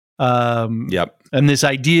 Yep. And this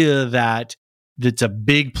idea that it's a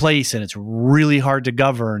big place and it's really hard to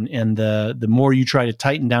govern, and the more you try to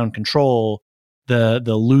tighten down control, the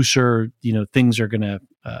looser things are going to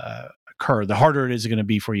occur. The harder it is going to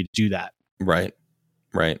be for you to do that. Right.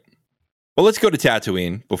 Well, let's go to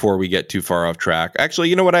Tatooine before we get too far off track. Actually,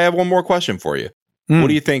 you know what? I have one more question for you. What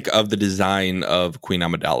do you think of the design of Queen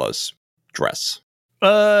Amidala's dress?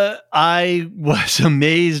 I was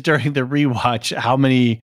amazed during the rewatch how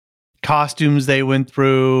many costumes they went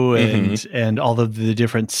through and all of the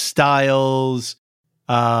different styles.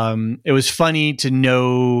 It was funny to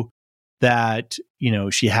know that,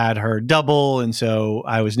 she had her double, and so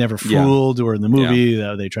I was never fooled, or in the movie,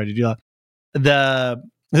 they tried to do that.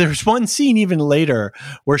 There's one scene even later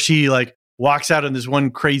where she walks out in this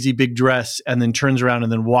one crazy big dress and then turns around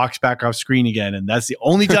and then walks back off screen again. And that's the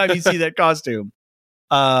only time you see that costume.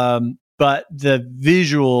 But the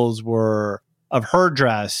visuals were of her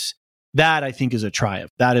dress. That I think is a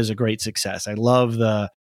triumph. That is a great success. I love the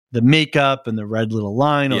makeup and the red little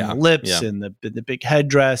line on the lips and the big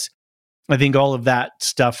headdress. I think all of that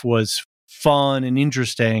stuff was fun and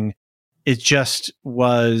interesting. It just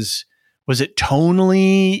was it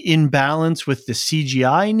tonally in balance with the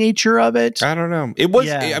CGI nature of it? I don't know. It was,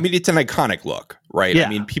 I mean, it's an iconic look, right? Yeah, I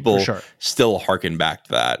mean, people still harken back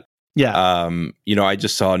to that. Yeah. I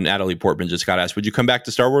just saw Natalie Portman just got asked, would you come back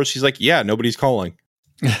to Star Wars? She's like, yeah, nobody's calling.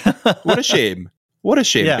 What a shame.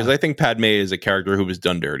 Because I think Padme is a character who was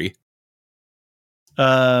done dirty.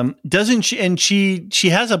 Doesn't she? And she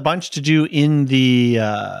has a bunch to do in the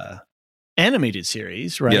animated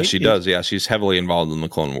series, right? Yeah, she does. Yeah, she's heavily involved in the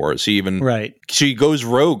Clone Wars. She goes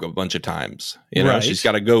rogue a bunch of times. She's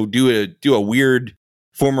got to go do a weird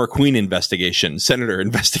former queen investigation, senator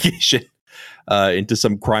investigation into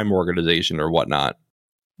some crime organization or whatnot.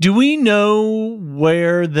 Do we know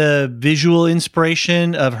where the visual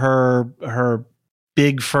inspiration of her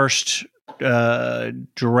big first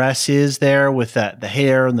dress is there, with the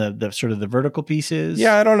hair and the sort of the vertical pieces?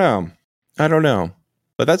 Yeah, I don't know.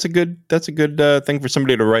 But that's a good thing for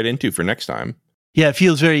somebody to write into for next time. Yeah, it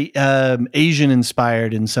feels very Asian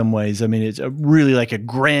inspired in some ways. I mean, it's really like a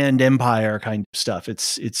grand empire kind of stuff.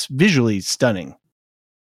 It's visually stunning.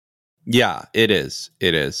 Yeah, it is.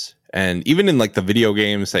 It is. And even in like the video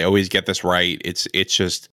games, they always get this right. It's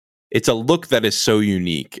a look that is so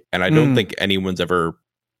unique. And I don't think anyone's ever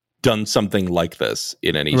done something like this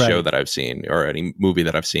in any show that I've seen or any movie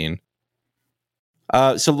that I've seen.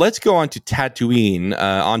 So let's go on to Tatooine.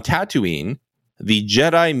 On Tatooine, the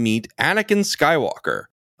Jedi meet Anakin Skywalker,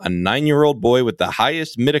 a 9-year-old boy with the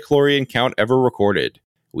highest midichlorian count ever recorded.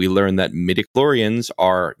 We learn that midichlorians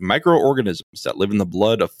are microorganisms that live in the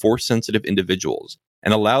blood of Force-sensitive individuals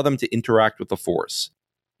and allow them to interact with the Force.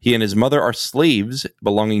 He and his mother are slaves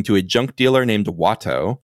belonging to a junk dealer named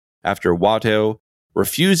Watto. After Watto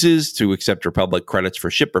refuses to accept Republic credits for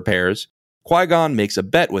ship repairs, Qui-Gon makes a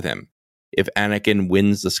bet with him. If Anakin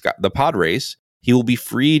wins the pod race, he will be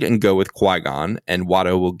freed and go with Qui-Gon, and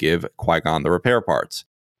Watto will give Qui-Gon the repair parts.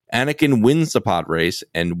 Anakin wins the pod race,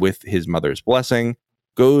 and with his mother's blessing,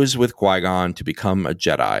 goes with Qui-Gon to become a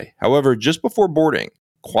Jedi. However, just before boarding,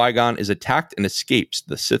 Qui-Gon is attacked and escapes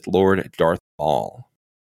the Sith Lord Darth Maul.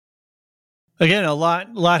 Again, a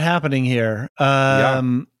lot happening here.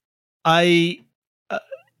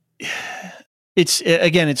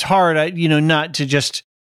 It's hard, not to just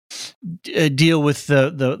deal with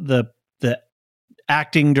the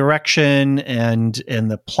acting direction and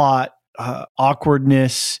the plot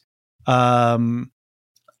awkwardness. One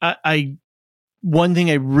thing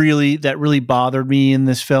that really bothered me in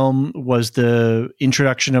this film was the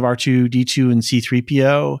introduction of R2-D2 and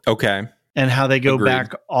C-3PO. Okay. And how they go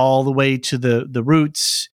back all the way to the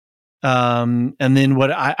roots. And then what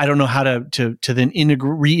I don't know how to then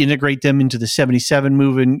reintegrate them into the 77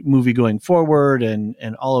 movie going forward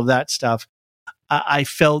and all of that stuff. I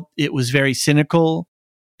felt it was very cynical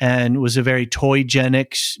and was a very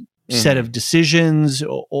toy-genic set of decisions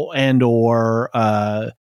or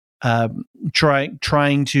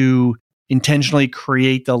trying to intentionally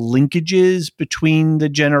create the linkages between the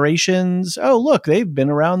generations. Oh, look, they've been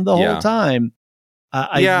around the whole time.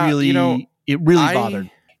 It really bothered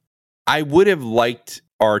me. I would have liked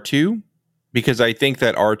R2 because I think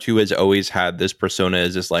that R2 has always had this persona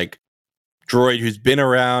as this like droid who's been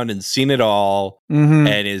around and seen it all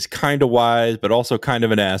and is kind of wise, but also kind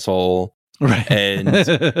of an asshole. Right. And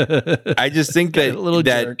I just think that,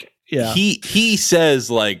 jerk. Yeah. He says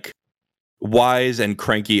like wise and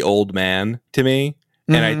cranky old man to me.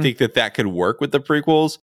 And I think that could work with the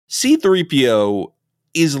prequels. C-3PO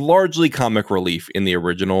is largely comic relief in the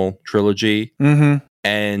original trilogy.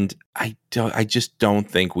 And I just don't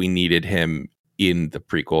think we needed him in the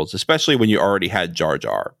prequels, especially when you already had Jar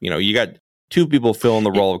Jar. You got two people filling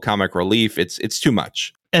the role of comic relief. It's too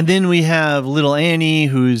much. And then we have little Annie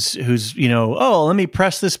who's let me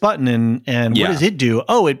press this button and what does it do?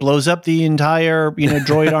 Oh, it blows up the entire,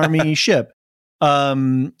 droid army ship.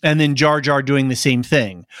 And then Jar Jar doing the same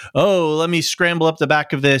thing. Oh, let me scramble up the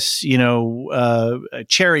back of this,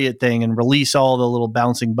 chariot thing and release all the little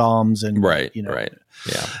bouncing bombs and right.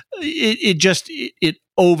 Yeah.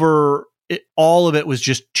 All of it was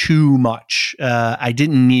just too much. I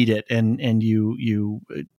didn't need it. And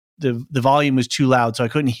the volume was too loud, so I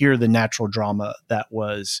couldn't hear the natural drama that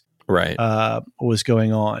was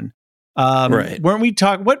going on. Weren't we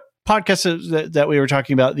talking? What podcast that we were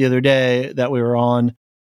talking about the other day that we were on?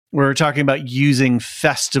 We were talking about using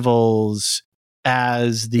festivals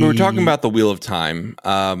as the. We were talking about the Wheel of Time,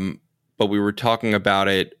 but we were talking about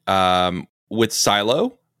it with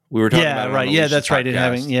Silo. We were talking about it. Right. Yeah, that's right.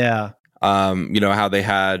 How they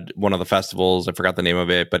had one of the festivals, I forgot the name of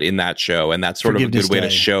it, but in that show, and that's sort of a good way to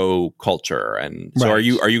show culture. And so are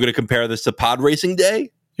you going to compare this to Pod Racing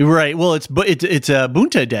Day? Right. Well, it's a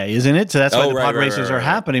Bunta Day, isn't it? So that's why the pod races are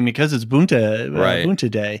happening, because it's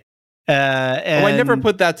Bunta Day. I never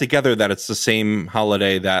put that together that it's the same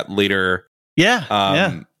holiday that later. What's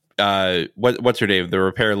her name? The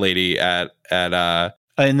repair lady at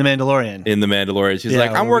in The Mandalorian. In The Mandalorian. She's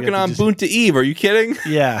like, I'm working on Bunta Eve. Are you kidding?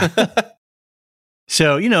 Yeah.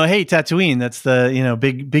 So, hey, Tatooine, that's the,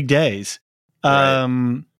 big days.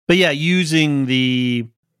 Right. But yeah, using the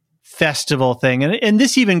festival thing. And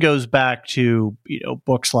this even goes back to,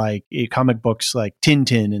 books like comic books like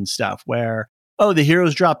Tintin and stuff where, the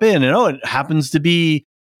heroes drop in and, it happens to be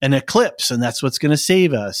an eclipse and that's what's going to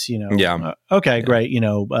save us, Yeah. Great.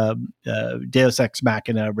 Deus Ex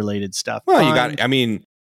Machina related stuff. Well,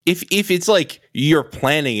 if it's like you're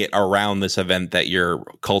planning it around this event that your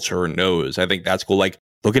culture knows, I think that's cool. Like,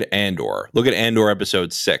 look at Andor. Look at Andor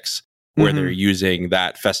episode 6, where they're using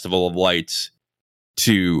that Festival of Lights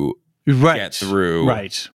to get through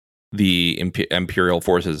the Imperial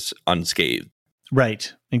forces unscathed.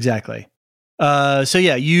 Right, exactly. So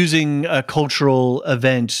yeah, using a cultural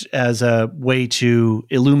event as a way to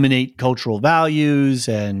illuminate cultural values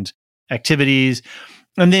and activities.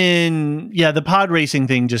 And then, yeah, the pod racing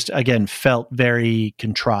thing just, again, felt very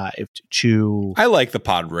contrived to... I like the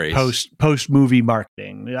pod race. Post-movie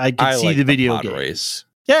marketing. I could see like the video pod game. Race.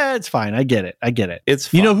 Yeah, it's fine. I get it. It's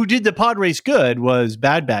fun. You know who did the pod race good was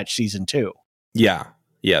Bad Batch Season 2. Yeah.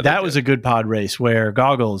 That was a good pod race where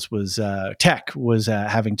Goggles was... Tech was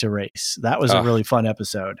having to race. That was a really fun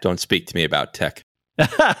episode. Don't speak to me about Tech.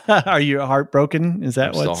 Are you heartbroken? Is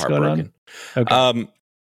that what's going on? Okay.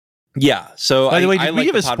 Yeah. So, by the way, did we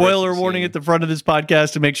give a spoiler warning at the front of this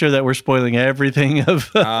podcast to make sure that we're spoiling everything of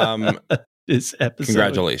this episode?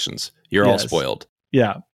 Congratulations, you're all spoiled.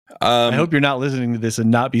 Yeah. I hope you're not listening to this and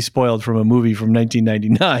not be spoiled from a movie from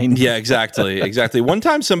 1999. Yeah, exactly. One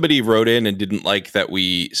time, somebody wrote in and didn't like that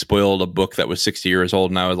we spoiled a book that was 60 years old,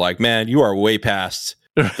 and I was like, "Man, you are way past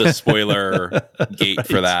the spoiler gate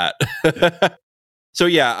for that." So,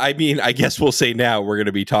 yeah, I mean, I guess we'll say now we're going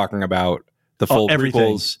to be talking about the full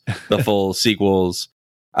prequels, the full sequels.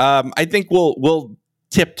 I think we'll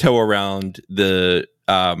tiptoe around the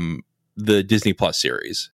Disney Plus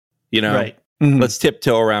series. You know, right. Mm-hmm. Let's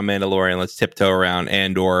tiptoe around Mandalorian. Let's tiptoe around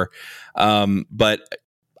Andor. But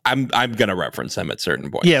I'm gonna reference them at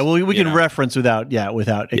certain points. Yeah, well, we can reference without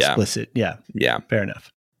explicit. Yeah, fair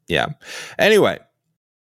enough. Yeah. Anyway,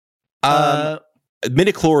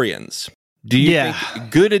 midichlorians. Do you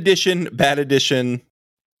think good addition, bad addition?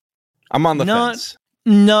 I'm on the fence.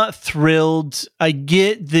 Not thrilled. I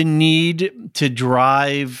get the need to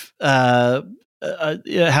drive, have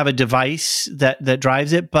a device that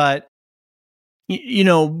drives it, but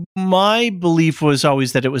my belief was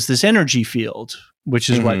always that it was this energy field, which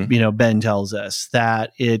is what Ben tells us,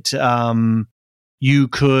 that it you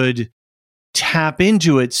could tap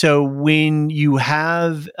into it. So when you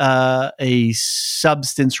have a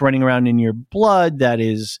substance running around in your blood that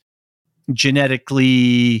is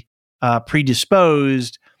genetically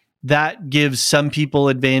predisposed, that gives some people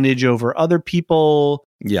advantage over other people.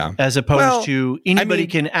 Yeah. As opposed to anybody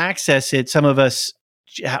can access it. Some of us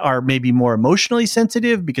are maybe more emotionally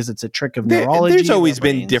sensitive because it's a trick of neurology. There's always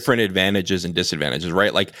been different advantages and disadvantages,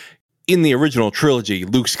 right? Like in the original trilogy,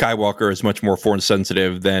 Luke Skywalker is much more force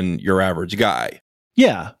sensitive than your average guy.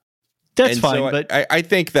 Yeah. That's fine. So but I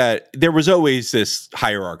think that there was always this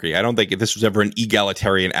hierarchy. I don't think this was ever an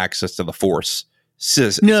egalitarian access to the force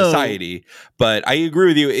society, but I agree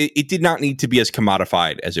with you. It did not need to be as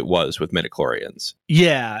commodified as it was with midichlorians.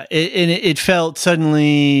 Yeah, it felt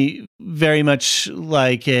suddenly very much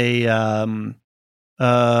like it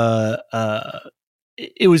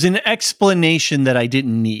was an explanation that I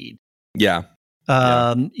didn't need. Yeah.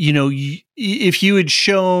 If you had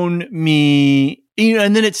shown me,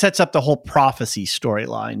 and then it sets up the whole prophecy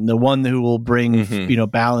storyline, the one who will bring,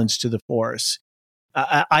 balance to the force.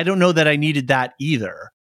 I don't know that I needed that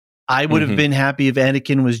either. I would have been happy if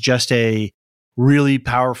Anakin was just a really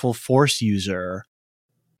powerful force user.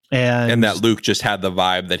 And that Luke just had the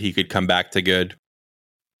vibe that he could come back to good.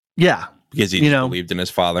 Yeah. Because he believed in his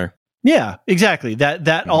father. Yeah, exactly.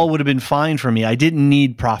 That all would have been fine for me. I didn't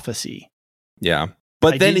need prophecy. Yeah.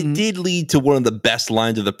 But then it did lead to one of the best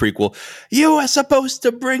lines of the prequel. You are supposed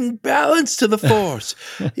to bring balance to the Force.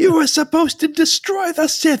 You are supposed to destroy the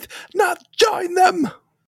Sith, not join them.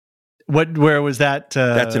 Where was that?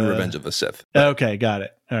 That's in Revenge of the Sith. Okay, got it.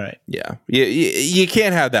 All right. Yeah. You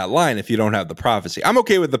can't have that line if you don't have the prophecy. I'm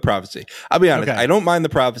okay with the prophecy. I'll be honest. Okay. I don't mind the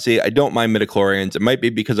prophecy. I don't mind midichlorians. It might be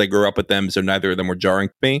because I grew up with them, so neither of them were jarring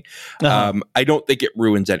to me. I don't think it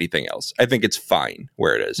ruins anything else. I think it's fine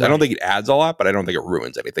where it is. Right. I don't think it adds a lot, but I don't think it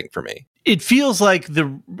ruins anything for me. It feels like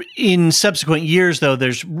in subsequent years, though,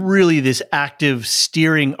 there's really this active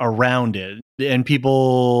steering around it. And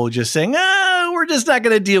people just saying, we're just not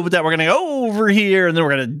going to deal with that. We're going to go over here, and then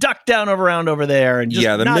we're going to duck down around over there. And just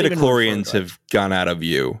the midichlorians have gone out of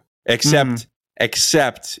view. Except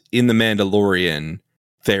in The Mandalorian,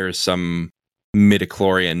 there's some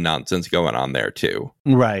midichlorian nonsense going on there too.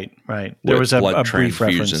 Right. There was a brief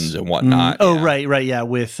reference and whatnot. Right. Yeah.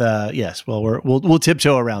 With yes. Well, we'll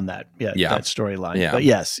tiptoe around that. Yeah. That storyline. Yeah. But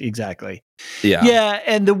yes, exactly. Yeah.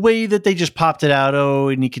 And the way that they just popped it out.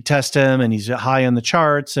 And you could test him, and he's high on the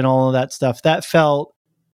charts, and all of that stuff. That felt.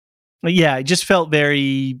 Yeah, it just felt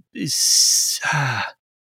very.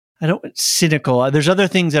 Cynical. There's other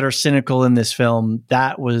things that are cynical in this film.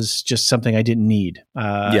 That was just something I didn't need.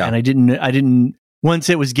 And I didn't, once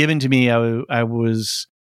it was given to me, I was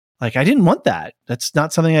like, I didn't want that. That's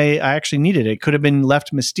not something I actually needed. It could have been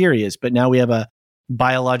left mysterious, but now we have a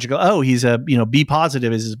biological. Oh, he's a B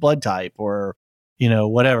positive is his blood type, or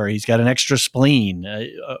whatever. He's got an extra spleen.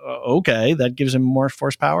 Okay, that gives him more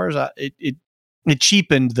force powers. It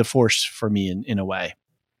cheapened the force for me in a way.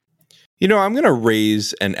 I'm going to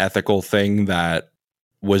raise an ethical thing that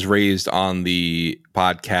was raised on the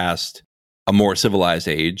podcast A More Civilized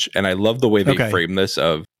Age, and I love the way they frame this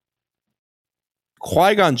of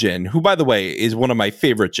Qui-Gon Jinn, who, by the way, is one of my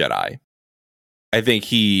favorite Jedi. I think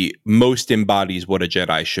he most embodies what a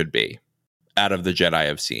Jedi should be out of the Jedi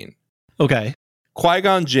I've seen. Okay.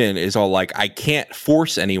 Qui-Gon Jinn is all like, I can't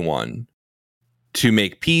force anyone to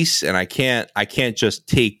make peace, and I can't just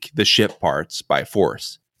take the ship parts by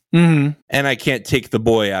force. Mm-hmm. And I can't take the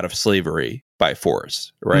boy out of slavery by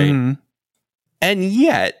force, right? Mm-hmm. And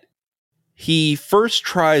yet, he first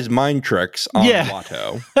tries mind tricks on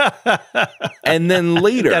Watto. And then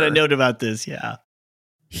later... Got a note about this, yeah.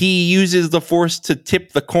 He uses the force to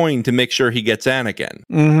tip the coin to make sure he gets Anakin.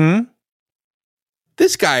 Mm-hmm.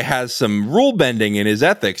 This guy has some rule bending in his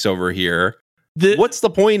ethics over here. What's the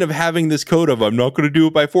point of having this code of I'm not going to do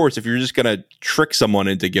it by force if you're just going to trick someone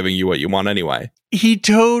into giving you what you want anyway? He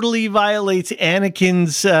totally violates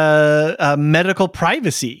Anakin's medical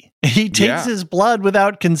privacy. He takes his blood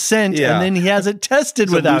without consent, and then he has it tested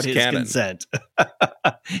without his consent.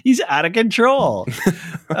 He's out of control.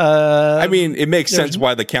 I mean, it makes sense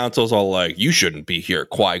why the council's all like, you shouldn't be here,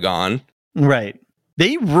 Qui-Gon. Right.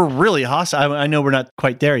 They were really hostile. I know we're not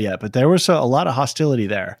quite there yet, but there was a lot of hostility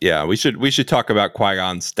there. Yeah, we should talk about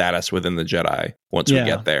Qui-Gon's status within the Jedi once we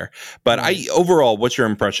get there. But overall, what's your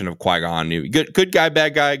impression of Qui-Gon? Good guy,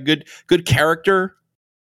 bad guy, good character?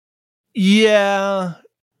 Yeah,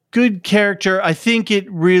 good character. I think it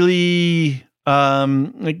really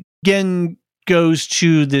again goes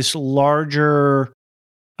to this larger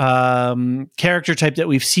character type that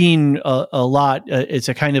we've seen a lot. It's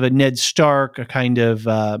a kind of a Ned Stark, a kind of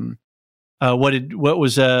what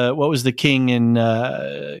was the king in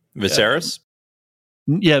Viserys?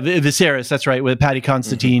 Viserys. That's right, with Paddy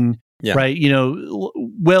Constantine. Mm-hmm. Yeah. Right,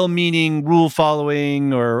 well-meaning, rule-following,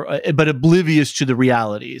 but oblivious to the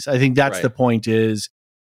realities. I think that's the point. Is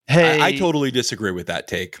I totally disagree with that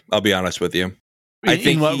take. I'll be honest with you. I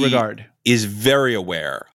think in what regard? Is very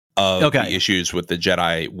aware of the issues with the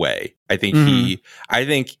Jedi way. I think I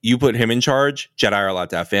think you put him in charge, Jedi are allowed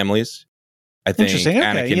to have families. I think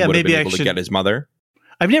Anakin would have been able to get his mother.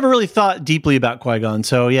 I've never really thought deeply about Qui-Gon,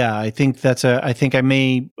 so yeah, I think I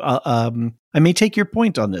may take your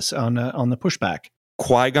point on this on the pushback.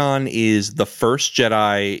 Qui-Gon is the first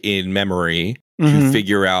Jedi in memory to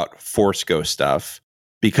figure out Force Ghost stuff,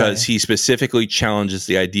 because he specifically challenges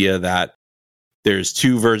the idea that there's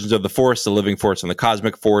two versions of the Force, the living Force and the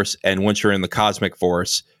cosmic Force. And once you're in the cosmic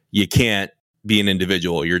Force, you can't be an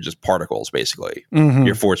individual. You're just particles, basically.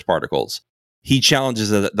 You're Force particles. He challenges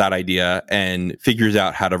that idea and figures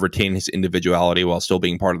out how to retain his individuality while still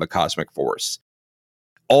being part of the cosmic Force.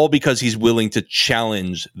 All because he's willing to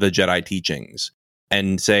challenge the Jedi teachings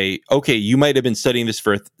and say, okay, you might have been studying this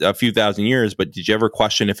for a few thousand years, but did you ever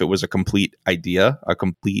question if it was a complete idea, a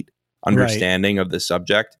complete understanding of the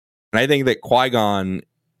subject? And I think that Qui-Gon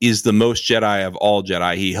is the most Jedi of all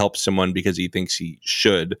Jedi. He helps someone because he thinks he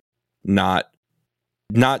should, not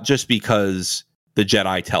just because the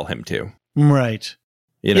Jedi tell him to. Right.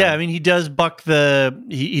 Yeah, I mean, he does buck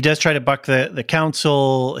he does try to buck the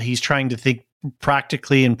council. He's trying to think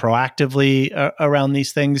practically and proactively around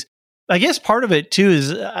these things. I guess part of it too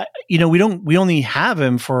is, we only have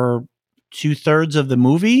him for 2/3 of the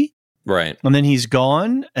movie. Right. And then he's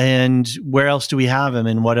gone. And where else do we have him?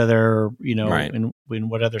 And what other, in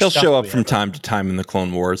what other He'll stuff show up from time to time in the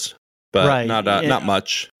Clone Wars, but not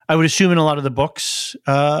much. I would assume in a lot of the books,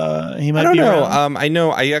 he might be I don't know. around. I know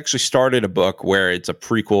I actually started a book where it's a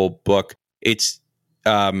prequel book. It's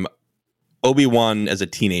Obi-Wan as a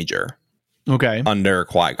teenager. Okay. Under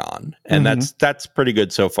Qui-Gon. And that's pretty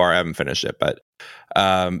good so far. I haven't finished it, but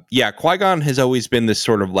Qui-Gon has always been this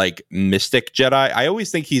sort of like mystic Jedi. I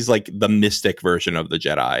always think he's like the mystic version of the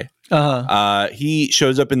Jedi. He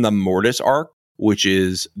shows up in the Mortis arc, which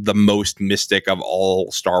is the most mystic of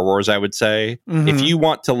all Star Wars, I would say. If you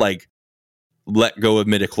want to like let go of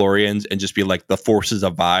midichlorians and just be like the Force is a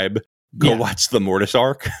vibe, go watch the Mortis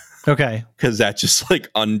arc. Okay. Because that just like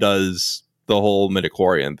undoes the whole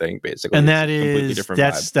midichlorian thing, basically. And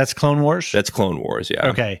that's Clone Wars? That's Clone Wars, yeah.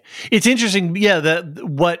 Okay. It's interesting,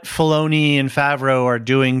 what Filoni and Favreau are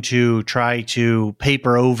doing to try to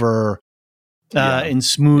paper over and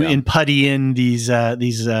smooth and putty in these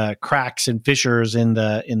cracks and fissures in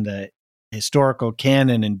the historical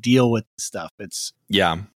canon and deal with stuff. It's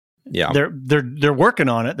Yeah. They're working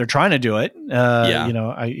on it. They're trying to do it.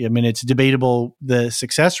 I mean, it's debatable the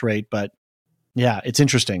success rate, but yeah, it's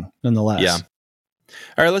interesting nonetheless. Yeah.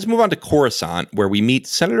 All right, let's move on to Coruscant, where we meet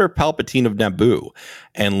Senator Palpatine of Naboo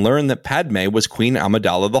and learn that Padme was Queen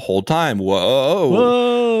Amidala the whole time.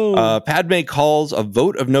 Whoa. Padme calls a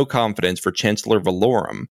vote of no confidence for Chancellor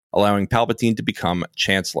Valorum, allowing Palpatine to become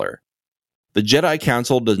Chancellor. The Jedi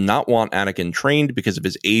Council does not want Anakin trained because of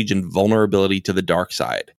his age and vulnerability to the dark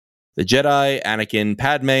side. The Jedi, Anakin,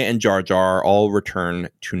 Padme, and Jar Jar all return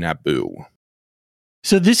to Naboo.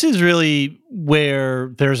 So this is really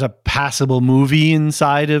where there's a passable movie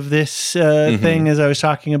inside of this thing, as I was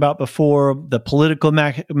talking about before. The political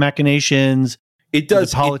machinations, the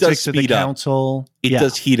politics of the council. It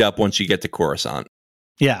does heat up once you get to Coruscant.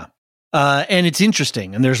 Yeah, and it's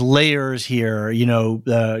interesting. And there's layers here.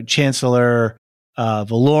 Chancellor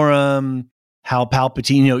Valorum, how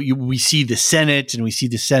Palpatine. We see the Senate, and we see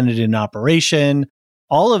the Senate in operation.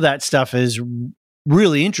 All of that stuff is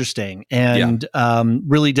really interesting and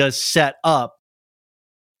really does set up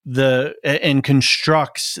and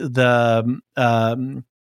constructs the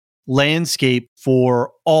landscape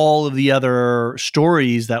for all of the other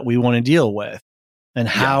stories that we want to deal with, and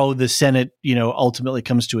how the Senate, ultimately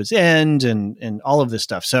comes to its end, and all of this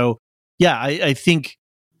stuff. So yeah, I think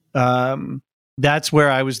that's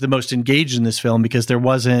where I was the most engaged in this film, because there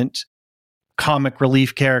wasn't comic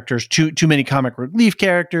relief characters, too many comic relief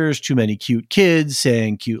characters, too many cute kids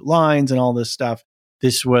saying cute lines and all this stuff.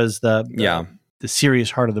 This was the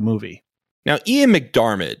serious heart of the movie. Now, Ian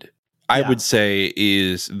McDiarmid, I would say,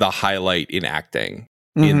 is the highlight in acting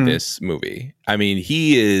in this movie. I mean,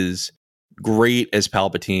 he is great as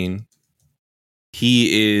Palpatine.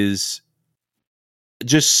 He is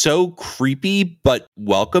just so creepy but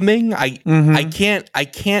welcoming. I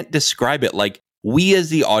can't describe it. Like, we as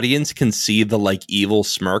the audience can see the evil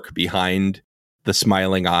smirk behind the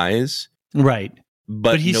smiling eyes, right?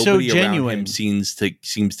 But he's nobody so genuine. Around him seems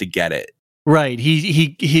to get it, right?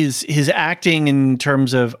 His acting in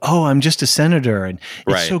terms of, I'm just a senator, and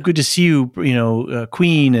it's so good to see you,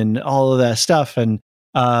 Queen, and all of that stuff, and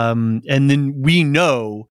then we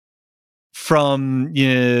know from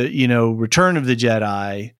Return of the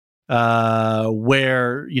Jedi.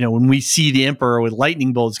 Where, when we see the Emperor with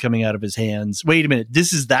lightning bolts coming out of his hands, wait a minute,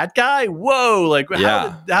 this is that guy? Whoa,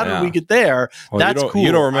 how did we get there? Well, that's cool.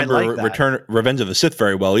 You don't remember Revenge of the Sith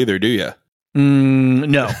very well either, do you?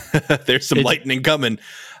 No. There's some lightning coming.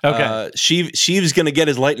 Okay. Sheev's going to get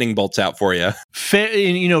his lightning bolts out for you.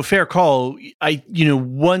 Fair call.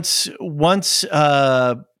 Once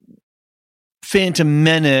Phantom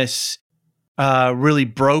Menace really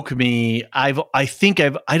broke me. I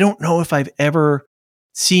don't know if I've ever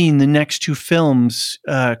seen the next two films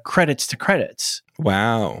credits to credits.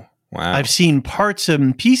 Wow. I've seen parts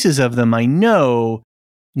and pieces of them, I know,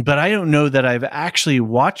 but I don't know that I've actually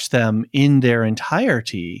watched them in their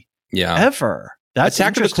entirety. Yeah. Ever. That's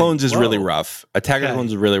Attack of the Clones is really rough. Attack of the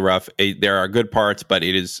Clones is really rough. There are good parts, but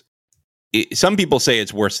some people say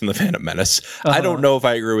it's worse than the Phantom Menace. I don't know if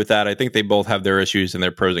I agree with that. I think they both have their issues and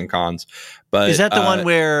their pros and cons. But is that the one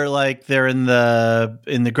where they're in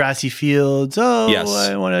the grassy fields? Yes.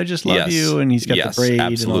 I want to just love you, and he's got the braid.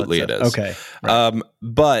 Absolutely, and all it is. Okay, right.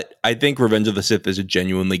 But I think Revenge of the Sith is a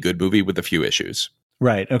genuinely good movie with a few issues.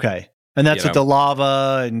 Right. Okay, and that's with the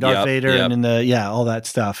lava and Darth Vader and all that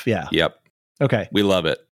stuff. Yeah. Yep. Okay, we love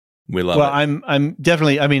it. Well, I'm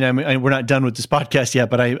definitely. I mean, we're not done with this podcast yet,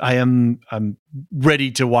 but I'm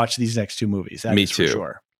ready to watch these next two movies. Me too. For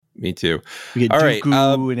sure. Me too. We get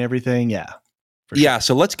Dooku and everything. Yeah. Yeah.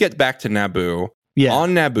 So let's get back to Naboo. Yeah.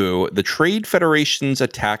 On Naboo, the Trade Federation's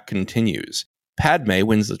attack continues. Padme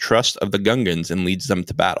wins the trust of the Gungans and leads them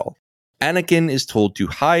to battle. Anakin is told to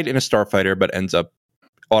hide in a starfighter, but ends up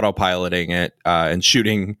autopiloting it and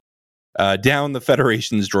shooting down the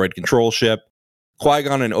Federation's droid control ship.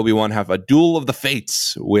 Qui-Gon and Obi-Wan have a duel of the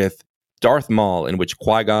fates with Darth Maul, in which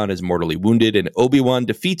Qui-Gon is mortally wounded and Obi-Wan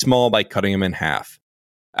defeats Maul by cutting him in half.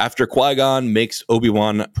 After Qui-Gon makes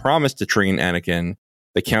Obi-Wan promise to train Anakin,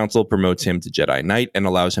 the Council promotes him to Jedi Knight and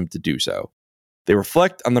allows him to do so. They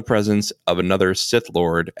reflect on the presence of another Sith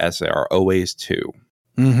Lord, as they are always too.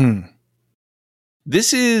 Mm-hmm.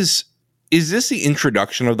 Is this the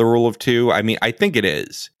introduction of the rule of two? I mean, I think it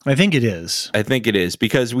is. I think it is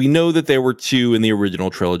because we know that there were two in the original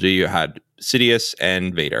trilogy. You had Sidious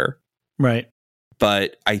and Vader. Right.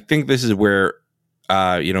 But I think this is where,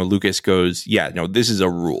 Lucas goes, this is a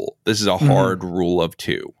rule. This is a hard rule of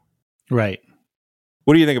two. Right.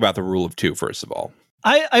 What do you think about the rule of two, first of all?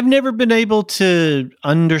 I've never been able to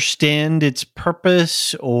understand its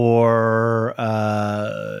purpose or,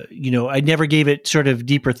 I never gave it sort of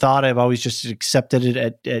deeper thought. I've always just accepted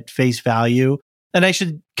it at face value. And I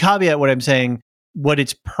should caveat what I'm saying, what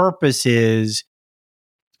its purpose is.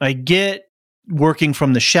 I get working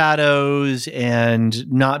from the shadows and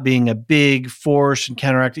not being a big force and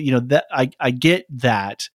counteract, that I get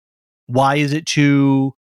that. Why is it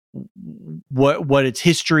two? What its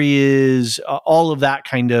history is, all of that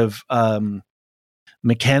kind of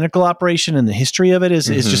mechanical operation and the history of it is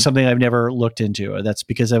just something I've never looked into. That's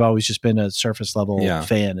because I've always just been a surface level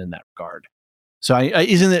fan in that regard. So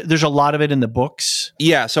there's a lot of it in the books.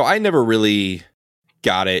 Yeah. So I never really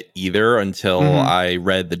got it either until I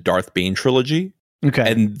read the Darth Bane trilogy.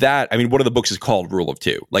 Okay. And one of the books is called Rule of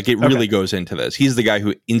Two. Like it really goes into this. He's the guy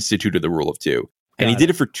who instituted the Rule of Two. And he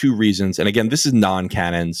did it for two reasons. And again, this is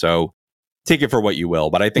non-canon, so take it for what you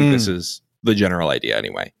will. But I think this is the general idea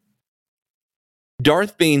anyway.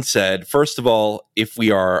 Darth Bane said, first of all, if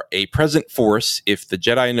we are a present force, if the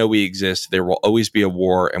Jedi know we exist, there will always be a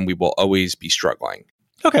war and we will always be struggling.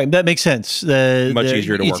 Okay, that makes sense. Much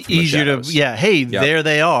easier to work from the shadows. There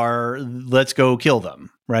they are. Let's go kill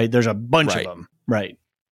them, right? There's a bunch of them, right?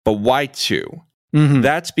 But why two?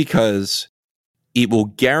 That's because it will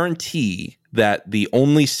guarantee that the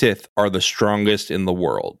only Sith are the strongest in the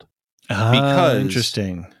world. Because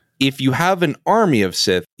interesting. If you have an army of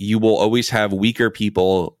Sith, you will always have weaker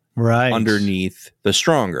people underneath the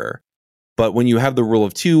stronger. But when you have the rule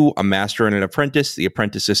of two, a master and an apprentice, the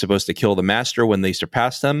apprentice is supposed to kill the master when they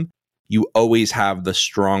surpass them. You always have the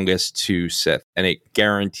strongest two Sith, and it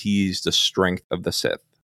guarantees the strength of the Sith.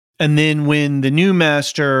 And then when the new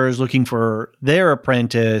master is looking for their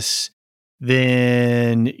apprentice,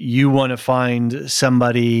 then you want to find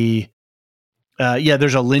somebody.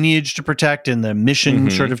 There's a lineage to protect and the mission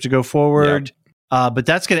sort of to go forward. Yep. But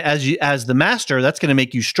that's going to, as the master, that's going to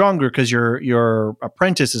make you stronger because your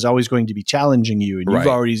apprentice is always going to be challenging you, and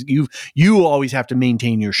you always have to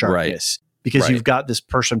maintain your sharpness because you've got this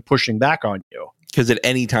person pushing back on you. Because at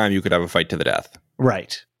any time you could have a fight to the death.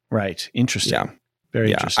 Right. Interesting. Yeah.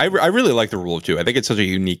 Very interesting. I really like the rule of two. I think it's such a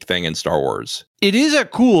unique thing in Star Wars. It is a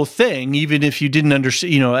cool thing, even if you didn't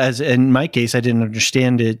understand, as in my case, I didn't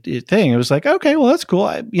understand it. It was like, okay, well, that's cool.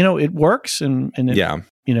 It works and it,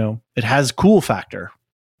 it has cool factor.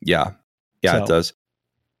 Yeah. Yeah, it does.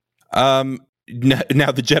 Now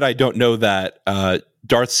the Jedi don't know that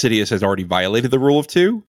Darth Sidious has already violated the rule of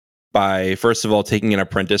two by, first of all, taking an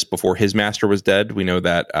apprentice before his master was dead. We know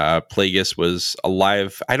that Plagueis was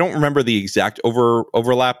alive. I don't remember the exact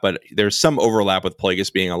overlap, but there's some overlap with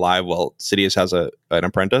Plagueis being alive while Sidious has an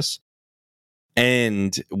apprentice.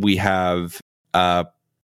 And we have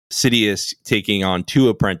Sidious taking on two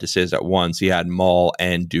apprentices at once. He had Maul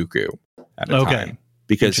and Dooku at a time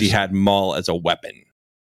because he had Maul as a weapon.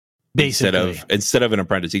 Basically. Instead of an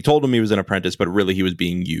apprentice. He told him he was an apprentice, but really he was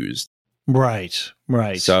being used. Right.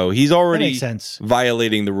 So he's already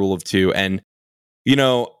violating the rule of two. And,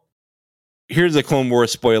 here's a Clone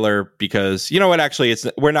Wars spoiler because, you know what, actually,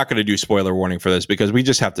 we're not going to do spoiler warning for this because we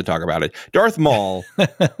just have to talk about it. Darth Maul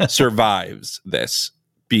survives this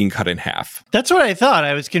being cut in half. That's what I thought.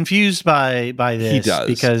 I was confused by this. He does.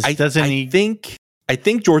 Because I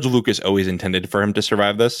think George Lucas always intended for him to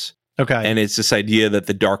survive this. Okay. And it's this idea that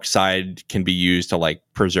the dark side can be used to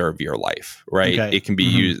preserve your life, right? Okay. It can be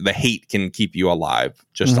used. The hate can keep you alive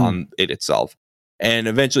just on it itself. And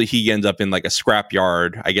eventually he ends up in a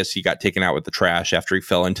scrapyard. I guess he got taken out with the trash after he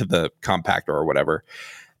fell into the compactor or whatever.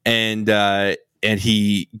 And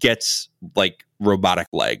he gets robotic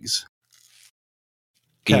legs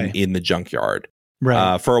in the junkyard.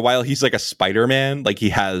 Right. For a while he's like a Spider-Man. He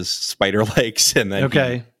has spider legs, and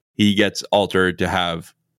then he gets altered to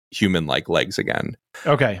have human-like legs again.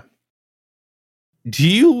 Okay. Do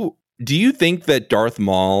you think that Darth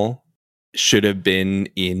Maul should have been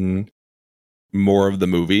in more of the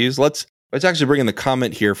movies? Let's actually bring in the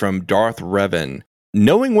comment here from Darth Revan.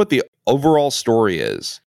 Knowing what the overall story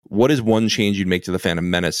is, what is one change you'd make to the Phantom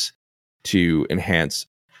Menace to enhance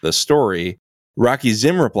the story? Rocky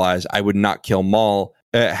Zim replies, I would not kill Maul.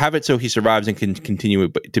 Have it so he survives and can continue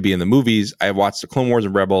to be in the movies. I have watched the Clone Wars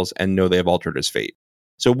and Rebels and know they have altered his fate.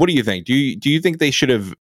 So what do you think? Do you think they should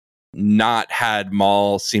have not had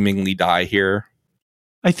Maul seemingly die here?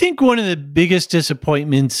 I think one of the biggest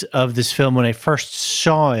disappointments of this film when I first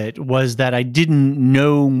saw it was that I didn't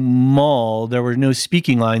know Maul. There were no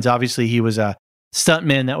speaking lines. Obviously, he was a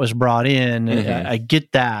stuntman that was brought in. I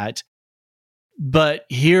get that. But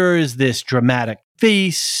here is this dramatic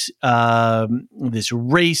face, this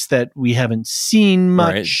race that we haven't seen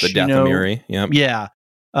much. Right, the Dathomiri. Yep. Yeah.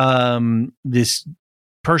 This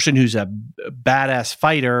person who's a badass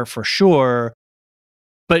fighter for sure,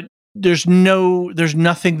 but there's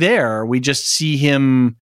nothing there. We just see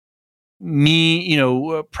him,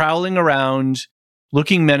 prowling around,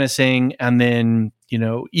 looking menacing, and then,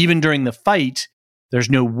 even during the fight, there's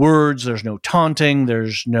no words, there's no taunting,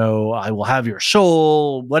 there's no "I will have your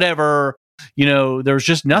soul," whatever. There's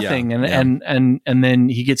just nothing, and then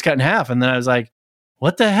he gets cut in half, and then I was like,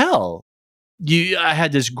 "What the hell?" I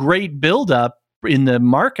had this great build up in the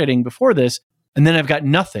marketing before this, and then I've got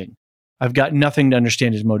nothing. I've got nothing to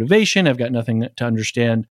understand his motivation. I've got nothing to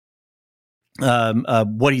understand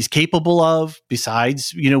what he's capable of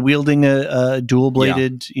besides, wielding a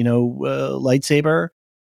dual-bladed, lightsaber.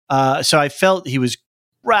 So I felt he was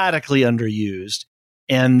radically underused.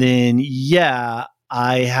 And then,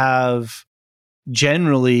 I have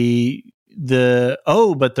generally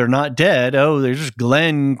but they're not dead. Oh, there's just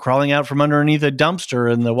Glenn crawling out from underneath a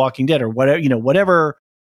dumpster in The Walking Dead, or whatever, whatever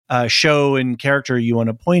show and character you want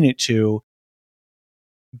to point it to.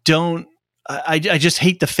 I just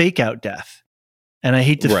hate the fake out death. And I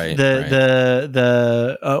hate you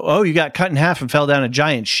got cut in half and fell down a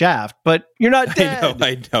giant shaft, but you're not dead.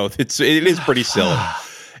 I know. It is pretty silly.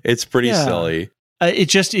 It's pretty silly.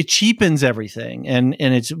 It cheapens everything, and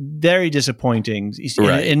it's very disappointing,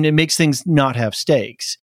 and it makes things not have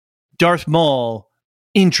stakes. Darth Maul,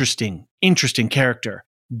 interesting character.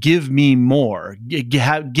 Give me more.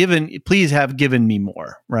 Please have given me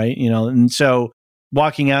more, right? And so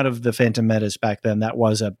walking out of the Phantom Menace back then, that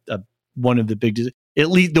was a one of the big,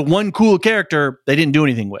 at least the one cool character they didn't do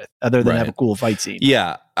anything with other than have a cool fight scene.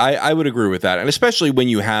 Yeah, I would agree with that. And especially when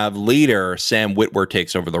you have later Sam Witwer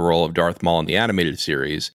takes over the role of Darth Maul in the animated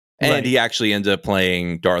series. And he actually ends up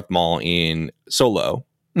playing Darth Maul in Solo,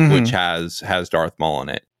 which has Darth Maul in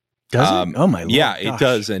it. Does it? Oh my Lord. Yeah, it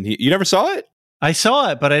does. And you never saw it? I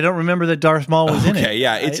saw it, but I don't remember that Darth Maul was in it. Okay,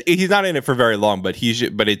 yeah, he's not in it for very long, but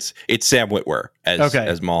it's Sam Witwer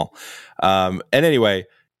as Maul. And anyway,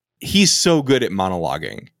 he's so good at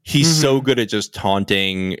monologuing. He's so good at just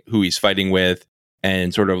taunting who he's fighting with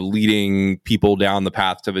and sort of leading people down the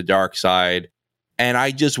path to the dark side. And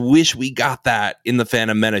I just wish we got that in the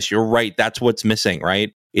Phantom Menace. You're right. That's what's missing,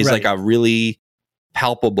 right? Is like a really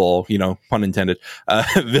palpable, pun intended,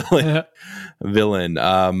 villain.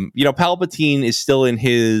 Palpatine is still in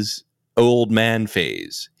his old man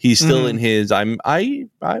phase. He's still in his I'm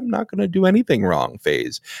not going to do anything wrong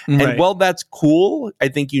phase. And while that's cool, I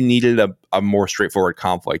think you needed a more straightforward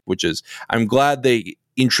conflict, which is I'm glad they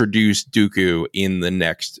introduced Dooku in the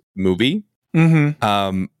next movie.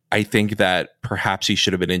 I think that perhaps he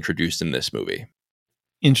should have been introduced in this movie.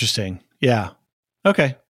 Interesting. Yeah.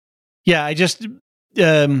 Okay. Yeah, I just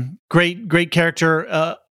great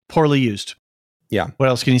character, poorly used. Yeah. What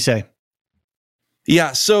else can you say?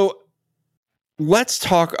 Yeah, so let's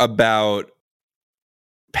talk about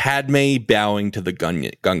Padme bowing to the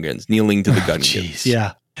Gungans, kneeling to the Gungans.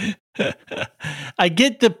 Yeah. I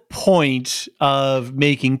get the point of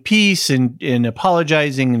making peace and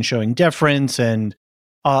apologizing and showing deference and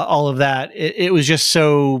all of that. It was just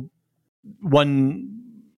so I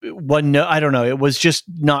don't know. It was just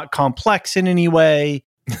not complex in any way.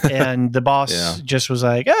 And the boss just was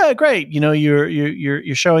like, great.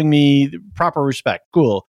 You're showing me proper respect.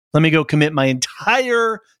 Cool. Let me go commit my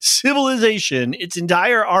entire civilization, its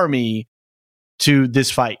entire army to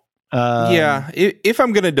this fight. If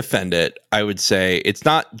I'm going to defend it, I would say it's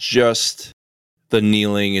not just the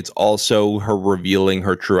kneeling. It's also her revealing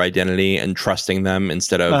her true identity and trusting them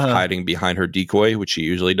instead of hiding behind her decoy, which she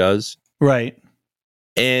usually does. Right.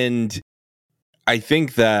 And I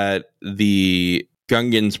think that the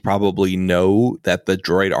Gungans probably know that the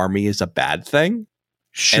droid army is a bad thing.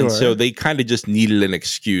 Sure. And so they kind of just needed an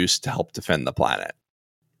excuse to help defend the planet.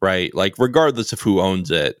 Right? Like, regardless of who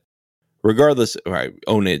owns it,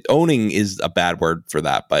 owning is a bad word for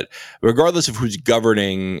that, but regardless of who's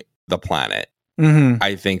governing the planet,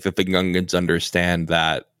 I think that the Gungans understand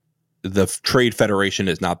that the Trade Federation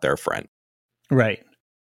is not their friend. Right.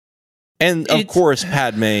 And of course,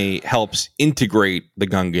 Padme helps integrate the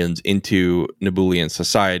Gungans into Nabooian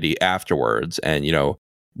society afterwards. And,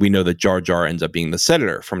 we know that Jar Jar ends up being the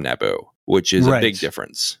senator from Naboo, which is a big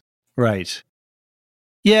difference. Right.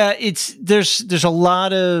 Yeah, there's a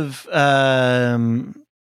lot of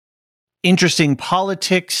interesting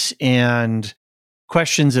politics and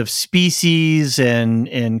questions of species and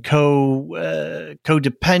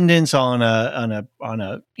codependence on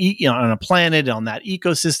a planet, on that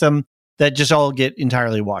ecosystem that just all get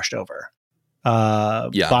entirely washed over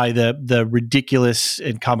by the ridiculous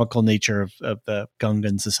and comical nature of the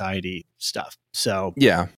Gungan society stuff. So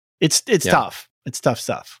it's tough. It's tough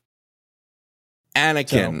stuff.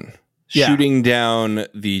 Anakin shooting down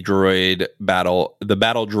the battle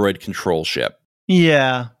droid control ship.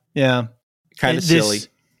 Yeah. Kind of silly.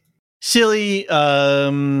 Silly.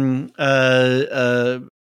 I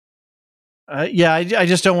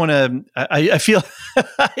just don't want to. I feel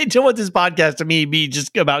I don't want this podcast to be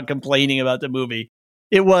just about complaining about the movie.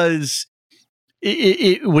 It was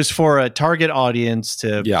for a target audience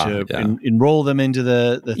to enroll them into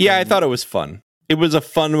the thing. I thought it was fun. It was a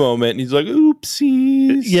fun moment. And he's like,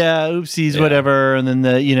 oopsies. Yeah, oopsies, whatever. And then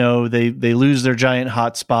they lose their giant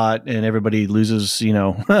hotspot, and everybody loses their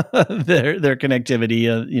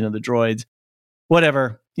connectivity. The droids,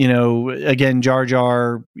 whatever. Again, Jar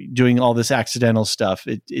Jar doing all this accidental stuff.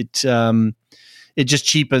 It just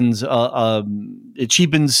cheapens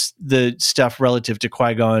the stuff relative to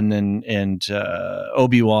Qui-Gon and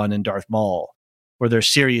Obi-Wan and Darth Maul, where there's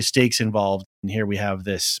serious stakes involved. And here we have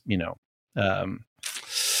this,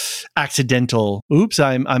 accidental. Oops,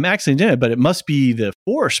 I'm accidental, but it must be the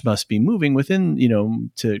Force must be moving within,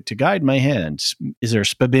 to guide my hands. Is there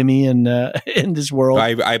spabimmy in this world?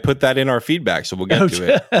 I put that in our feedback, so we'll get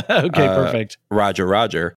to it. Okay, perfect.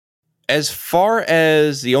 Roger. As far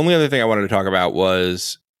as the only other thing I wanted to talk about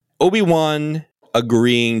was Obi-Wan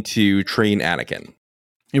agreeing to train Anakin.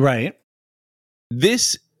 Right.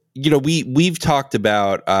 This, we've talked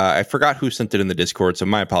about, I forgot who sent it in the Discord, so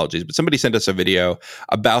my apologies, but somebody sent us a video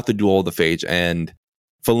about the Duel of the Fates and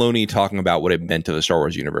Filoni talking about what it meant to the Star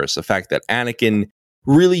Wars universe. The fact that Anakin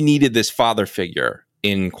really needed this father figure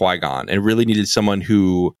in Qui-Gon and really needed someone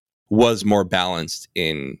who was more balanced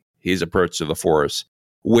in his approach to the Force.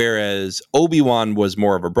 Whereas Obi-Wan was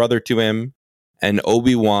more of a brother to him, and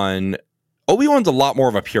Obi-Wan's a lot more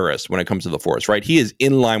of a purist when it comes to the Force, right? He is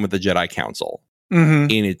in line with the Jedi Council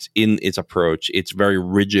in its approach, its very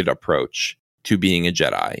rigid approach to being a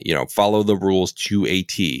Jedi. Follow the rules to a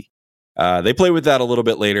T. They play with that a little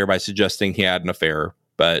bit later by suggesting he had an affair,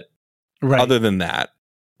 but other than that,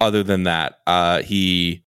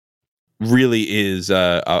 he really is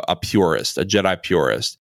a purist, a Jedi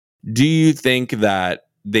purist. Do you think that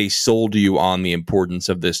they sold you on the importance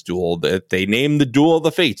of this duel, that they named the Duel of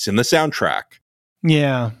the Fates in the soundtrack?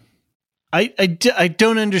 Yeah. I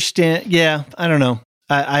don't understand. Yeah, I don't know.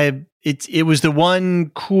 It was the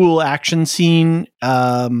one cool action scene,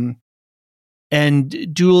 and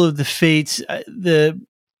Duel of the Fates, the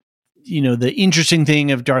interesting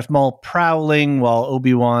thing of Darth Maul prowling while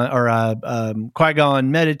Obi-Wan or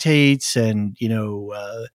Qui-Gon meditates, and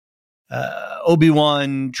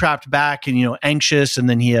Obi-Wan trapped back and anxious, and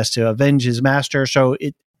then he has to avenge his master. So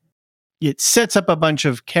it sets up a bunch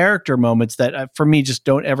of character moments that for me just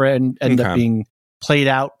don't ever end up being played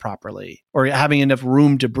out properly or having enough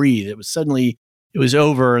room to breathe. It was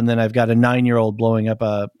over, and then I've got a 9-year-old blowing up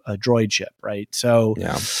a droid ship, right? So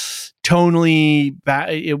tonally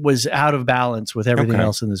it was out of balance with everything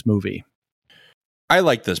else in this movie. I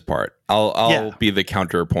like this part. I'll be the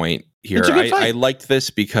counterpoint here. I liked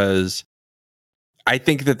this because I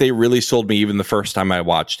think that they really sold me even the first time I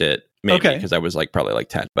watched it. Maybe because I was probably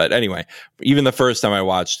 10. But anyway, even the first time I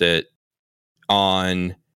watched it,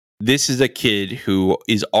 this is a kid who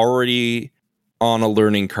is already on a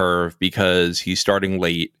learning curve because he's starting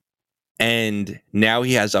late. And now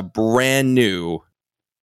he has a brand new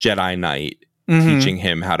Jedi Knight teaching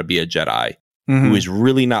him how to be a Jedi, who is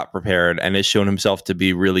really not prepared and has shown himself to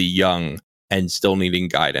be really young and still needing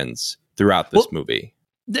guidance throughout this movie.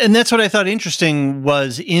 And that's what I thought interesting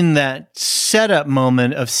was in that setup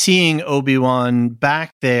moment of seeing Obi-Wan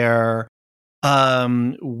back there,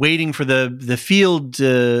 waiting for the field,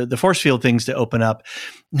 the force field things to open up.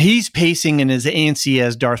 He's pacing and as antsy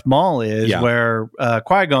as Darth Maul is, where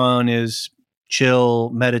Qui-Gon is chill,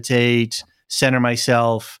 meditate, center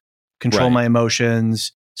myself, control my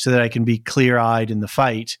emotions so that I can be clear-eyed in the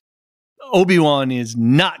fight. Obi-Wan is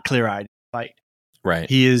not clear-eyed in the fight. Right.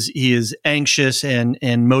 He is anxious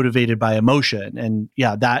and motivated by emotion. And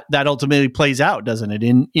that ultimately plays out, doesn't it?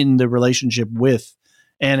 In the relationship with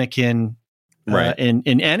Anakin, in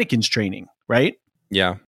Anakin's training, right?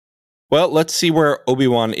 Yeah. Well, let's see where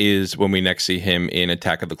Obi-Wan is when we next see him in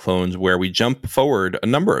Attack of the Clones, where we jump forward a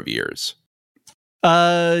number of years.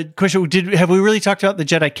 Question: have we really talked about the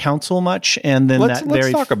Jedi Council much? And then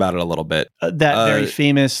let's talk about it a little bit. That very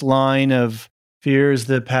famous line of fear is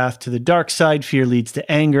the path to the dark side. Fear leads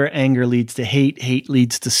to anger. Anger leads to hate. Hate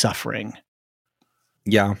leads to suffering.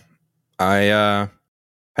 Yeah, I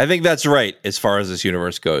think that's right as far as this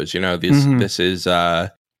universe goes. This is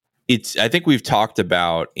it's. I think we've talked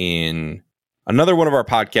about in another one of our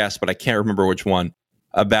podcasts, but I can't remember which one,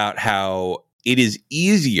 about how it is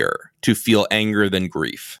easier to feel anger than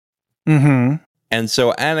grief. And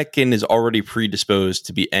so Anakin is already predisposed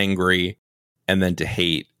to be angry and then to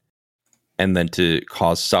hate and then to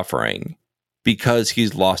cause suffering because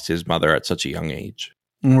he's lost his mother at such a young age.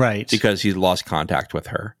 Right. Because he's lost contact with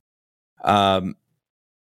her.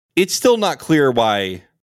 It's still not clear why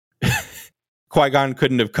Qui-Gon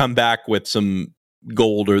couldn't have come back with some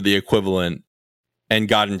gold or the equivalent and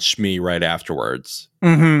gotten Shmi right afterwards.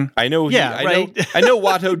 Mm-hmm. I know. I know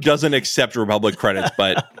Watto doesn't accept Republic credits,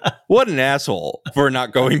 but what an asshole for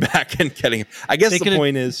not going back and getting. I guess the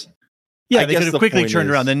point is. Yeah, they could have quickly turned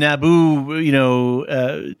around. The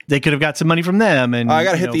Naboo, they could have got some money from them. And I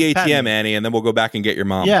got to hit the ATM, Annie, and then we'll go back and get your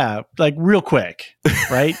mom. Yeah, like real quick,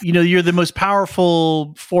 right? You're the most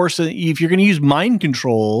powerful force. If you're going to use mind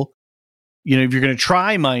control, if you're going to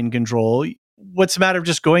try mind control, what's the matter of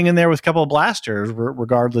just going in there with a couple of blasters,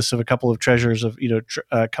 regardless of a couple of treasures of,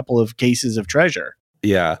 a couple of cases of treasure?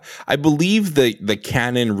 Yeah, I believe the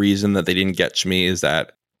canon reason that they didn't get Shmi is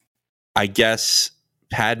that, I guess,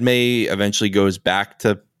 Padme eventually goes back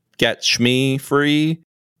to get Shmi free,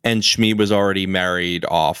 and Shmi was already married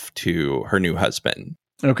off to her new husband.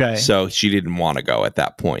 Okay. So she didn't want to go at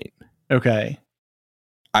that point. Okay.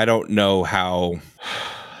 I don't know how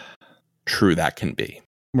true that can be.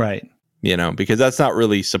 Right. Because that's not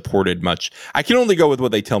really supported much. I can only go with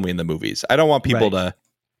what they tell me in the movies. I don't want people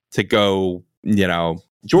to go,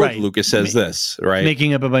 George Lucas says this, right?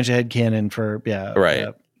 Making up a bunch of headcanon for,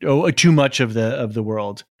 right. Too much of the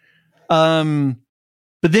world. But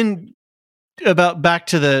then back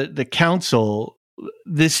to the council,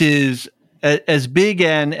 this is as big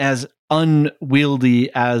and as unwieldy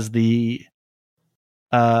as the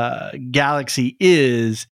galaxy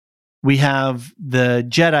is. We have the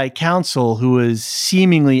Jedi Council, who is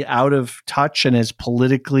seemingly out of touch and as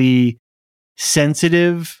politically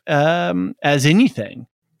sensitive as anything.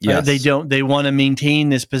 Yes. They want to maintain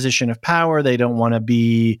this position of power. They don't want to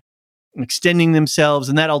be extending themselves.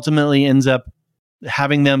 And that ultimately ends up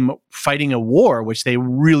having them fighting a war, which they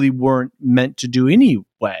really weren't meant to do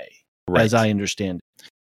anyway, as I understand it.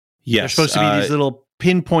 Yes. There's supposed to be these little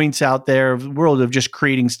pinpoints out there of the world of just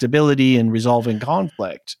creating stability and resolving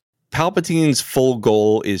conflict. Palpatine's full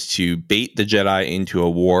goal is to bait the Jedi into a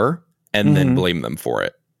war and then blame them for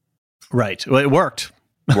it. Right. Well, it worked.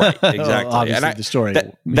 Right, exactly. Obviously, the story.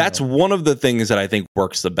 That's one of the things that I think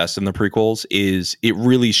works the best in the prequels is it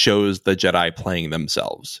really shows the Jedi playing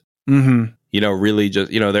themselves. Mm-hmm. Really just,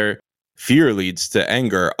 their fear leads to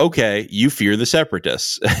anger. Okay, you fear the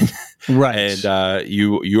Separatists. Right. And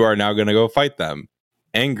you are now going to go fight them.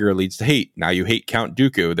 Anger leads to hate. Now you hate Count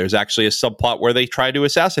Dooku. There's actually a subplot where they try to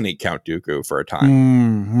assassinate Count Dooku for a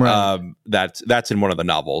time. Right. That's in one of the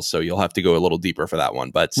novels, so you'll have to go a little deeper for that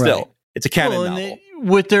one. But still, it's a canon novel.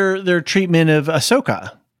 With their treatment of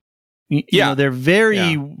Ahsoka, they're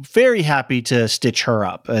very, very happy to stitch her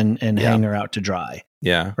up and hang her out to dry.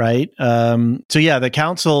 Yeah. Right. The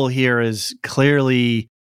council here is clearly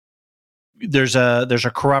there's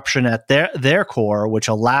a corruption at their core, which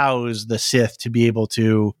allows the Sith to be able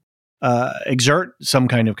to exert some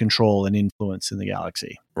kind of control and influence in the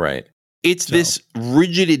galaxy. Right. It's this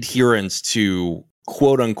rigid adherence to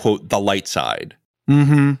quote unquote the light side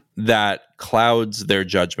that clouds their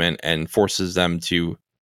judgment and forces them to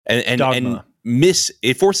and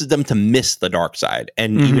it forces them to miss the dark side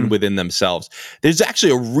and even within themselves. There's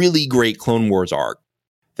actually a really great Clone Wars arc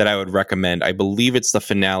that I would recommend. I believe it's the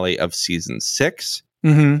finale of season 6.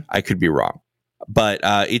 I could be wrong. But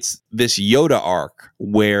it's this Yoda arc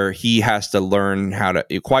where he has to learn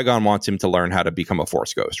Qui-Gon wants him to learn how to become a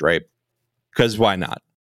Force ghost, right? Because why not?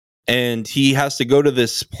 And he has to go to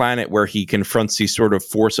this planet where he confronts these sort of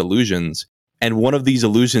Force illusions. And one of these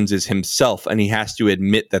illusions is himself. And he has to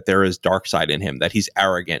admit that there is dark side in him, that he's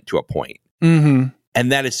arrogant to a point. And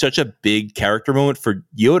that is such a big character moment for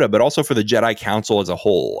Yoda, but also for the Jedi Council as a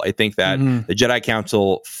whole. I think that the Jedi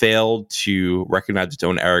Council failed to recognize its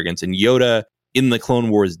own arrogance. And Yoda in the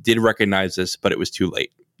Clone Wars did recognize this, but it was too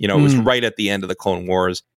late. It was right at the end of the Clone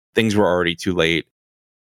Wars. Things were already too late.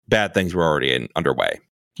 Bad things were already underway.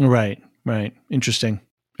 Right. Interesting.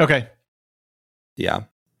 Okay. Yeah.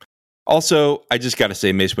 Also, I just got to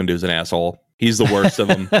say Mace Windu's an asshole. He's the worst of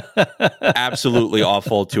them. Absolutely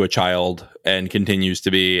awful to a child and continues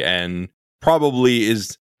to be, and probably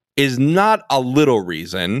is not a little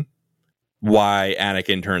reason why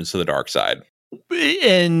Anakin turns to the dark side.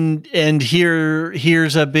 And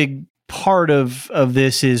here's a big part of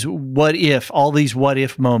this is what if all these what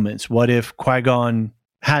if moments? What if Qui-Gon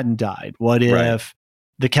hadn't died? What if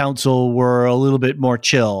the council were a little bit more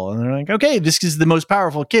chill? And they're like, okay, this is the most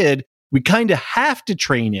powerful kid. We kind of have to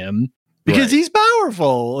train him because he's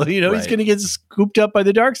powerful. He's going to get scooped up by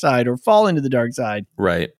the dark side or fall into the dark side.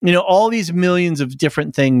 Right. All these millions of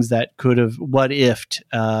different things that could have what-ifed.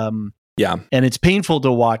 Yeah. And it's painful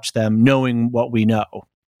to watch them knowing what we know.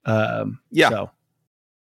 So.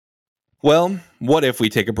 Well, what if we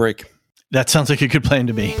take a break? That sounds like a good plan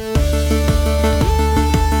to me.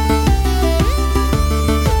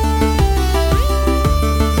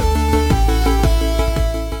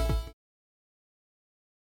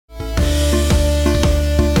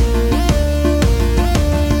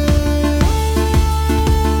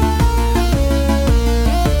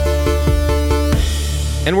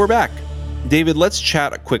 And we're back. David, let's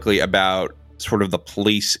chat quickly about sort of the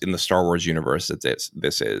place in the Star Wars universe that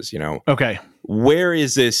this is, Okay. Where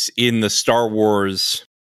is this in the Star Wars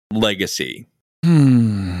legacy?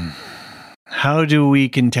 How do we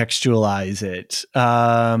contextualize it?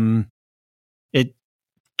 It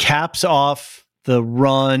caps off the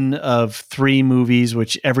run of 3 movies,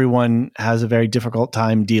 which everyone has a very difficult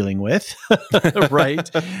time dealing with, right?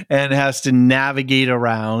 And has to navigate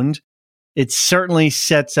around. It certainly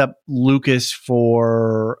sets up Lucas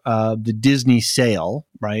for the Disney sale,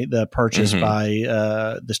 right? The purchase by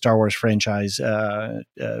the Star Wars franchise,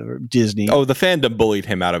 Disney. Oh, the fandom bullied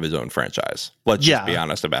him out of his own franchise. Let's just be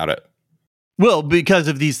honest about it. Well, because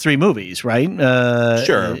of these 3 movies, right?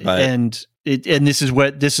 Sure, but and this is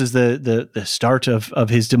the start of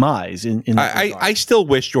his demise. I still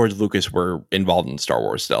wish George Lucas were involved in Star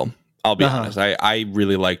Wars still. I'll be honest. I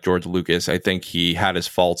really like George Lucas. I think he had his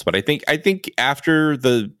faults, but I think after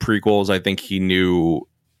the prequels, I think he knew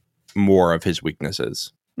more of his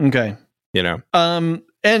weaknesses. Okay. And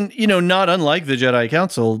not unlike the Jedi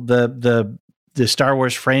Council, the Star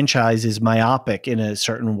Wars franchise is myopic in a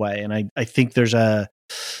certain way, and I think there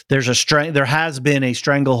has been a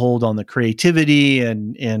stranglehold on the creativity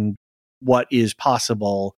and what is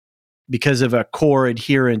possible because of a core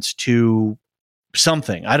adherence to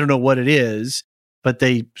something. I don't know what it is, but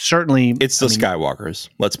they certainly... It's the Skywalkers.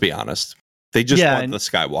 Let's be honest. They just want the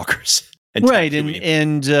Skywalkers. Right.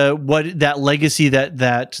 And what that legacy that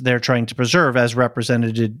they're trying to preserve as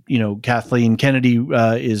represented, Kathleen Kennedy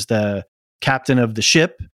is the captain of the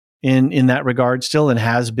ship in that regard still, and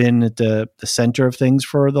has been at the center of things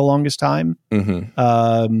for the longest time.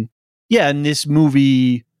 And this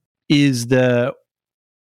movie was a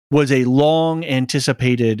long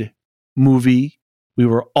anticipated movie. We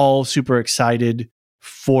were all super excited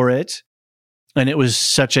for it, and it was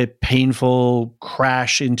such a painful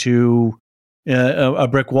crash into a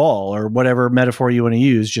brick wall, or whatever metaphor you want to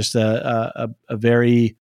use. Just a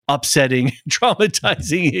very upsetting,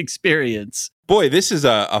 traumatizing experience. Boy, this is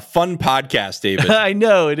a fun podcast, David. I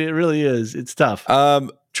know it really is. It's tough. I'm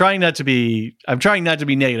trying not to be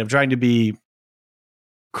negative. I'm trying to be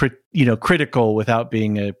critical without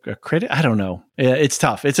being a critic. I don't know. It's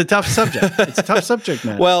tough. It's a tough subject. It's a tough subject,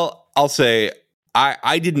 man. Well, I'll say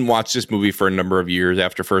I didn't watch this movie for a number of years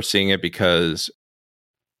after first seeing it because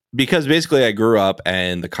basically I grew up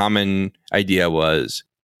and the common idea was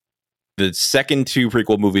the second 2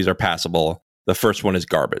 prequel movies are passable. The first one is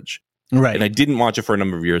garbage. Right. And I didn't watch it for a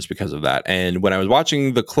number of years because of that. And when I was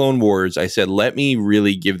watching the Clone Wars, I said, let me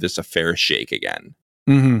really give this a fair shake again.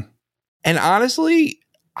 And honestly,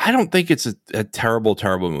 I don't think it's a terrible,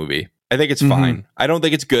 terrible movie. I think it's fine. I don't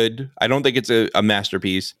think it's good. I don't think it's a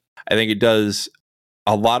masterpiece. I think it does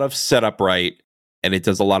a lot of setup right, and it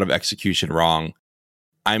does a lot of execution wrong.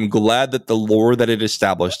 I'm glad that the lore that it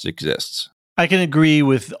established exists. I can agree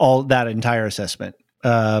with all that entire assessment.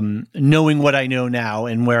 Knowing what I know now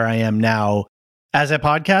and where I am now as a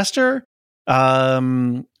podcaster,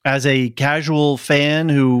 as a casual fan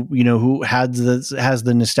who has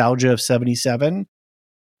the nostalgia of 77.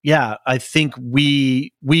 Yeah, I think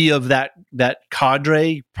we of that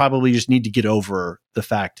cadre probably just need to get over the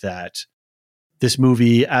fact that this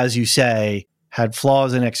movie, as you say, had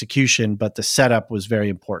flaws in execution, but the setup was very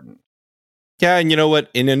important. Yeah, and you know what?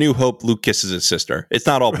 In A New Hope, Luke kisses his sister. It's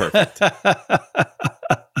not all perfect.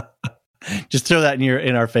 Just throw that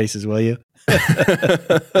in our faces, will you?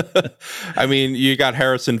 I mean, you got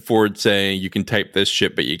Harrison Ford saying you can type this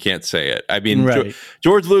shit, but you can't say it. I mean, right.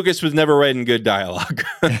 George Lucas was never writing good dialogue.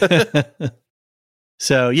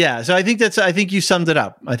 So I think you summed it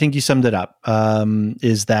up.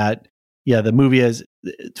 Is that, the movie has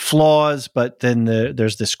flaws, but then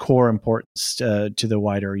there's this core importance to the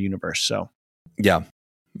wider universe. So yeah.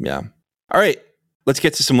 All right, let's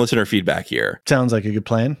get to some listener feedback here. Sounds like a good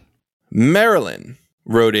plan. Marilyn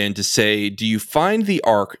wrote in to say, do you find the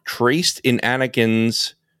arc traced in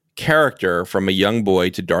Anakin's character from a young boy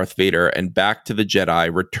to Darth Vader and back to the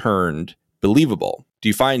Jedi returned believable? Do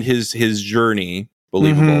you find his journey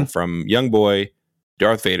believable from young boy,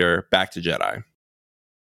 Darth Vader, back to Jedi.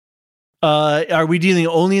 Are we dealing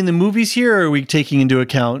only in the movies here, or are we taking into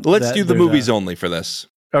account? Let's do the movies only for this.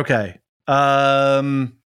 Okay.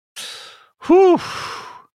 Whew.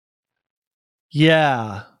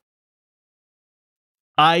 Yeah.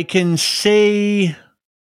 I can say, yeah,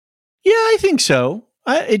 I think so.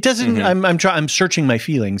 It doesn't. I'm searching my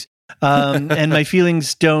feelings, and my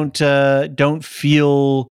feelings don't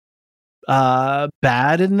feel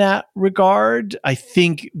bad in that regard. I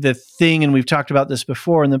think the thing, and we've talked about this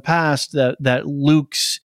before in the past, that Luke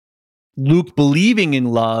believing in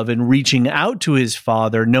love and reaching out to his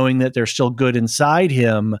father, knowing that there's still good inside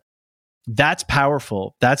him, that's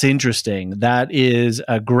powerful. That's interesting. That is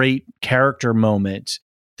a great character moment.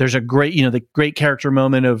 There's a great, the great character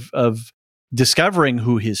moment of discovering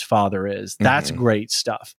who his father is. That's great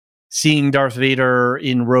stuff. Seeing Darth Vader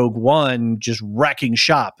in Rogue One just wrecking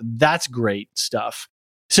shop, that's great stuff.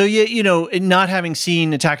 So, yeah, not having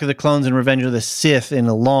seen Attack of the Clones and Revenge of the Sith in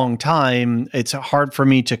a long time, it's hard for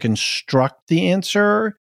me to construct the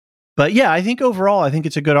answer. But yeah, I think overall, I think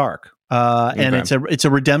it's a good arc. And it's a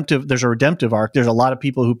redemptive. There's a redemptive arc. There's a lot of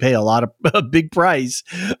people who pay a big price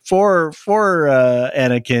for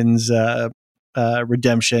Anakin's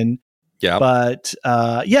redemption. Yeah, but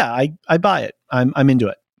I buy it. I'm into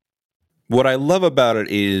it. What I love about it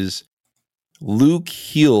is Luke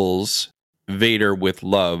heals Vader with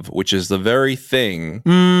love, which is the very thing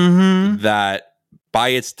that, by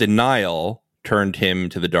its denial, turned him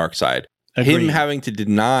to the dark side. Agreed. Him having to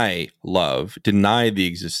deny love, deny the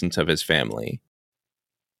existence of his family,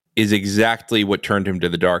 is exactly what turned him to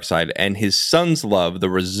the dark side. And his son's love, the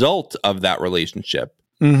result of that relationship,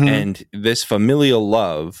 and this familial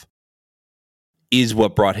love, is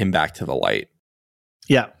what brought him back to the light.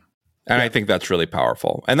 Yeah. And I think that's really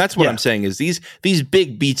powerful. And that's what I'm saying is these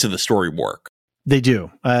big beats of the story work. They do.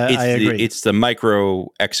 I agree. It's the micro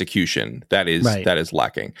execution that is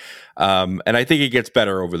lacking. And I think it gets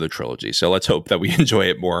better over the trilogy. So let's hope that we enjoy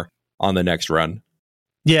it more on the next run.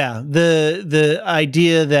 Yeah. The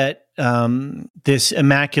idea that this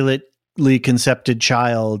immaculately conceived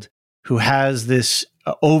child who has this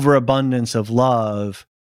overabundance of love,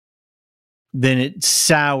 then it's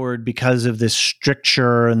soured because of this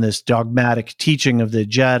stricture and this dogmatic teaching of the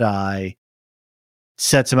Jedi,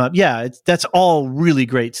 sets him up. Yeah, that's all really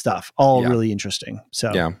great stuff. All really interesting.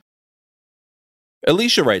 So yeah.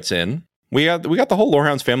 Alicia writes in. We got the whole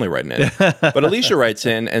Lorehounds family writing in. But Alicia writes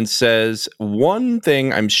in and says, one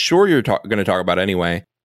thing I'm sure you're going to talk about anyway.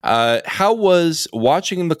 How has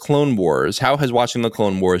watching the Clone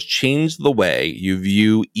Wars changed the way you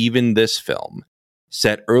view even this film?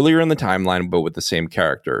 Set earlier in the timeline, but with the same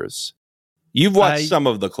characters. You've watched some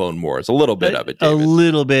of the Clone Wars, a little bit of it, David. A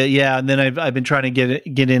little bit, yeah. And then I've been trying to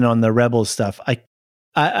get in on the Rebels stuff.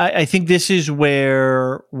 I think this is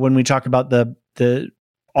where, when we talk about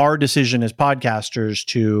our decision as podcasters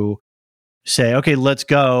to say, okay, let's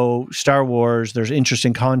go Star Wars. There's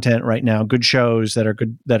interesting content right now, good shows that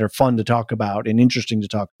are fun to talk about and interesting to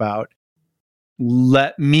talk about.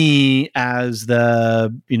 Let me, as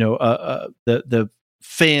the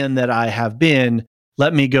fan that I have been,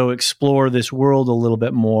 let me go explore this world a little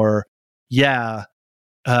bit more. Yeah.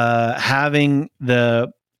 Having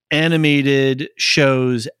the animated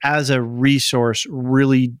shows as a resource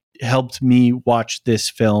really helped me watch this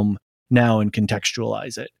film now and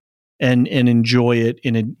contextualize it and enjoy it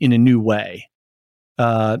in a new way.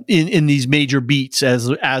 In these major beats,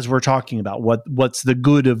 as we're talking about, what's the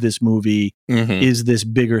good of this movie is this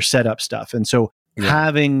bigger setup stuff. And so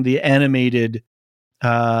having the animated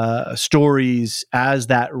stories as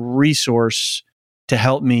that resource to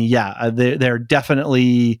help me, they're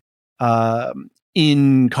definitely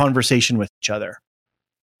in conversation with each other.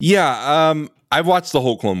 I've watched the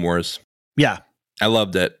whole Clone Wars. I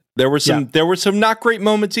loved it. There were some not great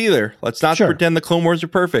moments either. Let's not pretend the Clone Wars are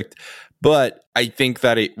perfect, but I think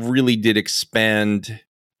that it really did expand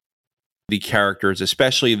the characters,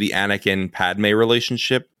 especially the Anakin Padme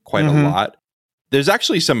relationship, quite a lot. There's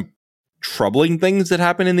actually some troubling things that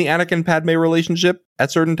happen in the Anakin Padme relationship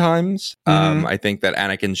at certain times. I think that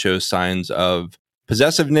Anakin shows signs of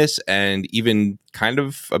possessiveness and even kind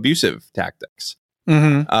of abusive tactics,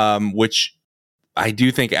 which I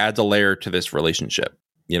do think adds a layer to this relationship.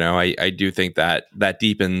 I do think that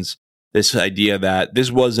deepens this idea that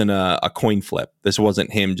this wasn't a coin flip. This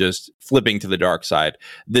wasn't him just flipping to the dark side.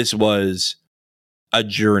 This was a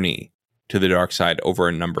journey to the dark side over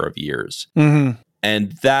a number of years.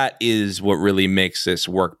 And that is what really makes this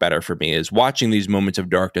work better for me, is watching these moments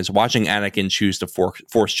of darkness, watching Anakin choose to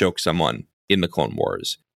force choke someone in the Clone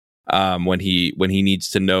Wars, when he needs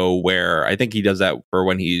to know where. I think he does that for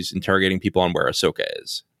when he's interrogating people on where Ahsoka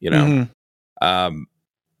is.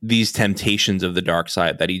 These temptations of the dark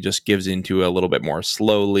side that he just gives into a little bit more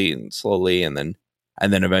slowly, and then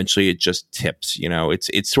eventually it just tips.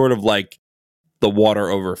 It's sort of like the water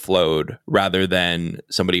overflowed rather than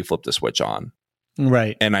somebody flipped a switch on.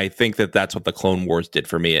 Right. And I think that's what the Clone Wars did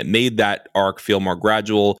for me. It made that arc feel more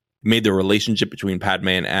gradual, made the relationship between Padme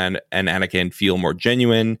and Anakin feel more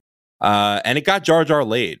genuine. And it got Jar Jar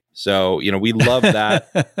laid. So, we love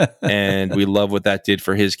that. And we love what that did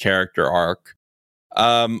for his character arc.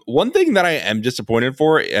 One thing that I am disappointed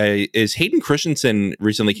for is Hayden Christensen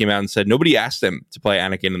recently came out and said nobody asked him to play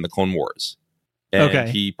Anakin in the Clone Wars. And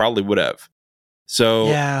he probably would have. So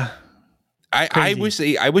yeah, I wish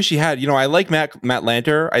he had. I like Matt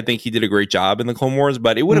Lanter. I think he did a great job in the Clone Wars,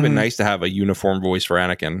 but it would have been nice to have a uniform voice for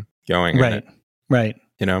Anakin going. Right.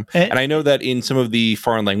 And I know that in some of the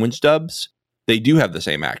foreign language dubs, they do have the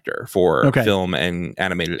same actor for film and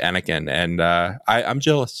animated Anakin, and I'm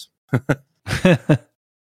jealous.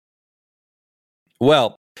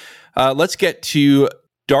 Well, let's get to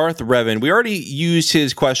Darth Revan. We already used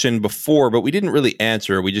his question before, but we didn't really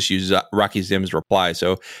answer. We just used Rocky Zim's reply.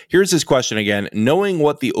 So here's his question again. Knowing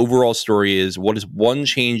what the overall story is, what is one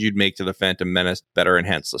change you'd make to the Phantom Menace to better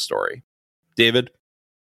enhance the story? David?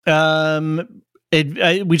 We talked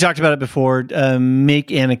about it before. Make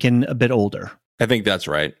Anakin a bit older. I think that's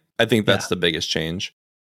right. I think that's the biggest change.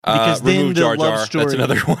 Because then remove the Jar Jar. love story, that's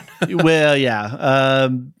another one. Well, yeah.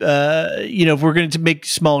 If we're going to make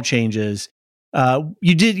small changes,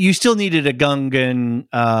 you still needed a Gungan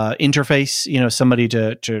interface, somebody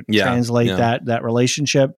to translate that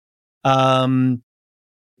relationship. That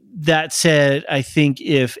said, I think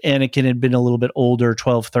if Anakin had been a little bit older,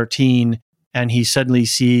 12, 13, and he suddenly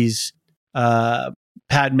sees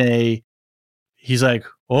Padme, he's like,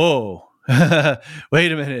 oh,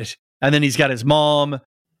 wait a minute. And then he's got his mom,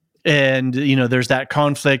 and, there's that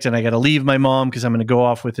conflict, and I got to leave my mom because I'm going to go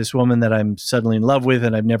off with this woman that I'm suddenly in love with,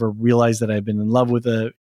 and I've never realized that I've been in love with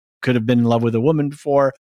could have been in love with a woman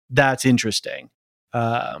before. That's interesting.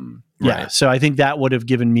 Yeah. So I think that would have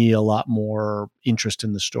given me a lot more interest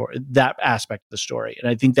in the story, that aspect of the story. And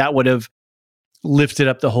I think that would have lifted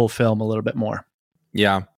up the whole film a little bit more.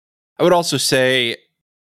 Yeah. I would also say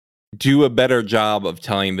do a better job of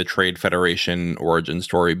telling the Trade Federation origin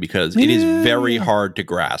story, because it is very hard to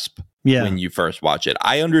grasp when you first watch it.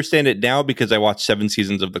 I understand it now because I watched 7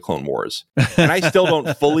 seasons of the Clone Wars, and I still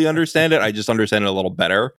don't fully understand it. I just understand it a little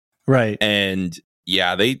better. Right. And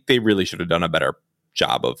yeah, they really should have done a better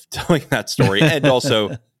job of telling that story. And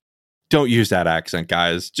also, don't use that accent,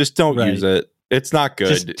 guys. Just don't use it. It's not good.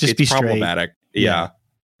 Just it's problematic. Yeah.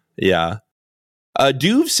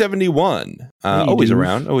 Duve71, always Duve.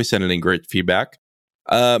 around, always sending in great feedback.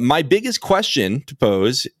 My biggest question to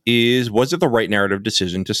pose is, was it the right narrative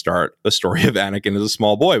decision to start the story of Anakin as a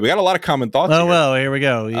small boy? We got a lot of common thoughts here. Well, here we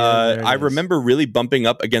go. Yeah, I remember really bumping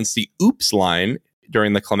up against the oops line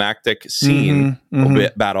during the climactic scene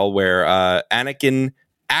battle where Anakin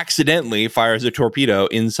accidentally fires a torpedo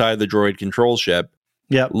inside the droid control ship.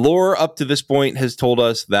 Yep. Lore up to this point has told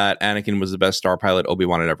us that Anakin was the best star pilot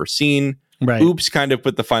Obi-Wan had ever seen. Right. Oops kind of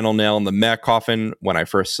put the final nail in the mech coffin when I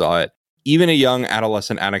first saw it. Even a young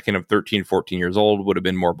adolescent Anakin of 13, 14 years old would have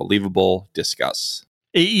been more believable. Discuss.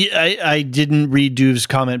 I didn't read Duve's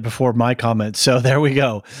comment before my comment, so there we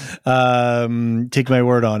go. Take my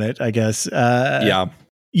word on it, I guess.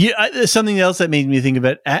 Something else that made me think of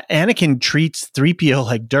it, Anakin treats 3PO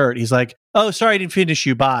like dirt. He's like, oh, sorry, I didn't finish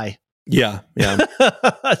you. Bye. Yeah.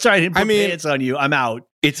 Sorry, I didn't put pants on you. I'm out.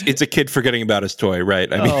 It's a kid forgetting about his toy,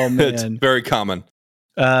 right? I mean, it's very common.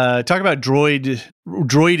 Talk about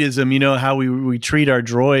droidism, how we treat our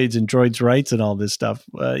droids and droids' rights and all this stuff.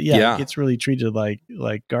 It gets really treated like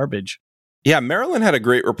garbage. Yeah, Marilyn had a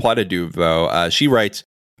great reply to Duve, though. She writes,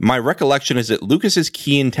 my recollection is that Lucas's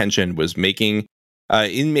key intention was in making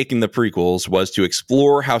the prequels was to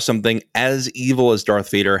explore how something as evil as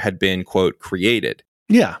Darth Vader had been, quote, created.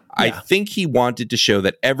 Yeah. I think he wanted to show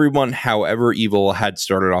that everyone, however evil, had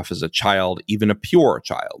started off as a child, even a pure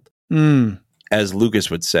child. As Lucas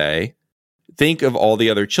would say, think of all the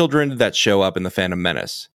other children that show up in the Phantom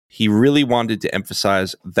Menace. He really wanted to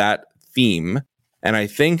emphasize that theme, and I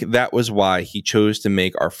think that was why he chose to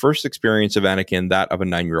make our first experience of Anakin that of a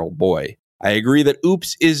 9-year-old boy. I agree that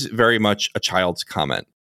oops is very much a child's comment.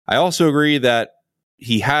 I also agree that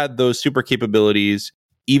he had those super capabilities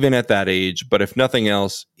even at that age, but if nothing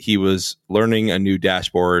else, he was learning a new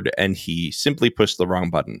dashboard and he simply pushed the wrong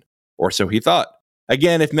button. Or so he thought.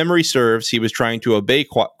 Again, if memory serves, he was trying to obey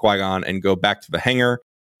Qui-Gon and go back to the hangar,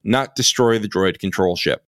 not destroy the droid control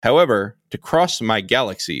ship. However, to cross my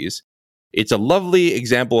galaxies, it's a lovely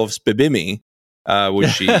example of spibimi, which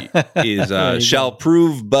she is shall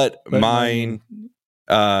prove but mine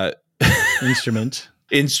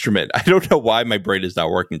instrument. I don't know why my brain is not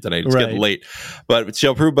working tonight. It's getting late, but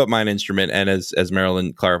shall prove but mine instrument. And as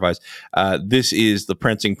Marilyn clarifies, this is the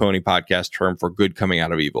Prancing Pony podcast term for good coming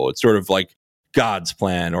out of evil. It's sort of like God's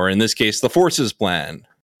plan, or in this case, the Force's plan.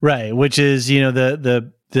 Right, which is,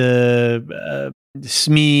 the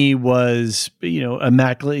Smee was,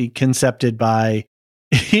 immaculately concepted by,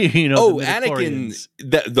 Anakin.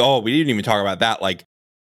 We didn't even talk about that. Like,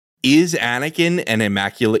 is Anakin an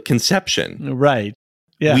immaculate conception? Right.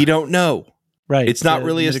 Yeah. We don't know. Right. It's not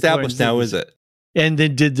really established now, is it? And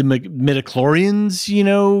then did the midichlorians,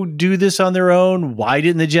 do this on their own? Why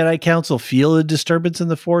didn't the Jedi Council feel a disturbance in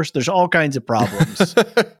the Force? There's all kinds of problems.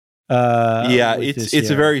 It's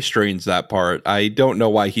very strange, that part. I don't know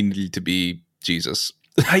why he needed to be Jesus.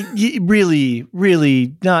 Really,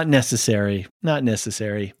 really not necessary. Not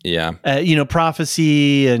necessary. Yeah.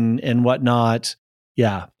 Prophecy and whatnot.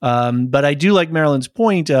 Yeah. But I do like Marilyn's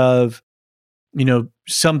point of,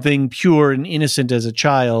 something pure and innocent as a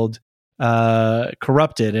child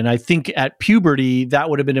corrupted. And I think at puberty, that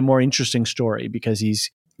would have been a more interesting story because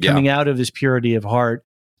he's coming out of his purity of heart.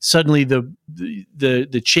 Suddenly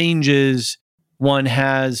the changes one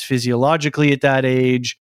has physiologically at that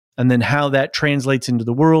age, and then how that translates into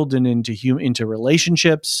the world and into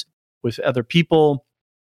relationships with other people,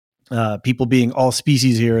 people being all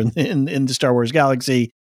species here in the Star Wars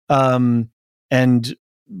galaxy, and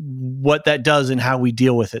what that does and how we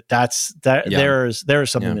deal with it.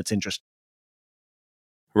 There's something that's interesting.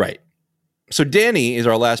 Right. So Danny is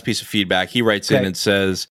our last piece of feedback. He writes in and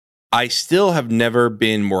says, I still have never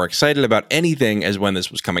been more excited about anything as when this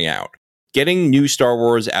was coming out. Getting new Star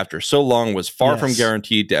Wars after so long was far from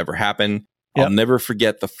guaranteed to ever happen. I'll never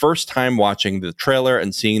forget the first time watching the trailer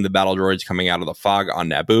and seeing the battle droids coming out of the fog on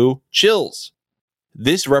Naboo. Chills.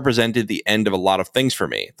 This represented the end of a lot of things for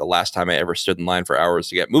me. The last time I ever stood in line for hours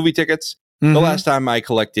to get movie tickets, the last time I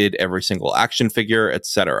collected every single action figure,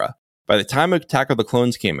 etc. By the time Attack of the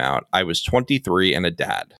Clones came out, I was 23 and a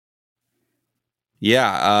dad.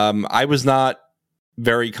 Yeah, I was not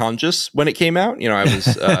very conscious when it came out. I was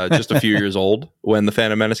just a few years old when The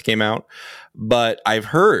Phantom Menace came out. But I've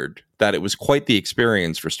heard that it was quite the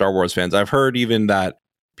experience for Star Wars fans. I've heard even that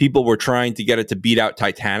people were trying to get it to beat out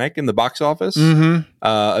Titanic in the box office.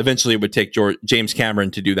 Eventually, it would take James Cameron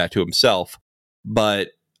to do that to himself. But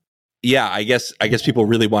yeah, I guess people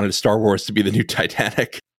really wanted Star Wars to be the new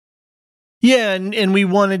Titanic. Yeah, and we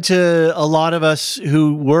wanted to, a lot of us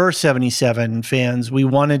who were 77 fans, we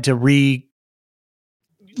wanted to relive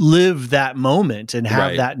that moment and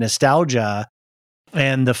have that nostalgia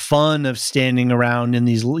and the fun of standing around in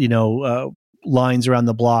these, lines around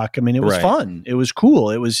the block. I mean, it was fun. It was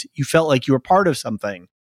cool. You felt like you were part of something,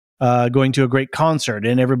 going to a great concert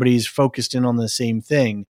and everybody's focused in on the same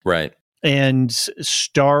thing. Right. And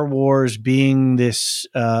Star Wars being this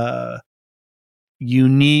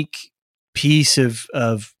unique piece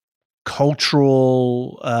of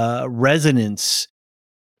cultural resonance,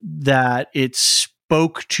 that it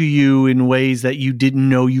spoke to you in ways that you didn't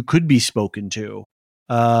know you could be spoken to.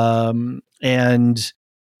 And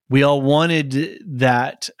we all wanted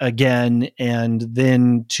that again, and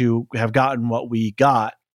then to have gotten what we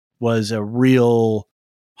got was a real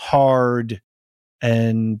hard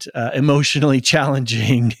and emotionally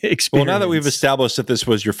challenging experience. Well, now that we've established that this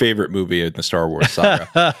was your favorite movie in the Star Wars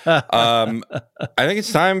saga, I think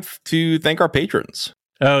it's time to thank our patrons.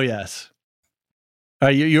 Oh yes.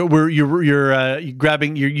 You're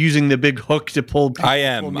grabbing. You're using the big hook to pull. I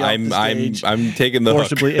am. I'm taking the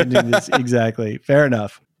forcibly hook. Ending this. Exactly. Fair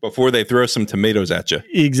enough. Before they throw some tomatoes at you.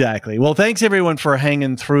 Exactly. Well, thanks everyone for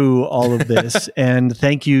hanging through all of this, and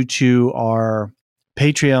thank you to our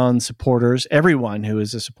Patreon supporters. Everyone who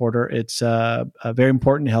is a supporter. It's very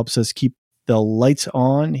important. It helps us keep the lights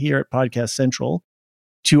on here at Podcast Central.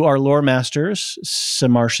 To our lore masters: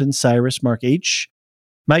 Samartian, Cyrus, Mark H,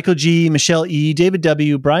 Michael G, Michelle E, David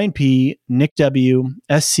W, Brian P, Nick W,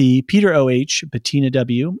 SC, Peter OH, Bettina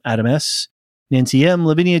W, Adam S, Nancy M,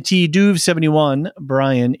 Lavinia T, Duve 71,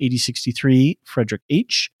 Brian 8063, Frederick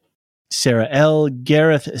H, Sarah L,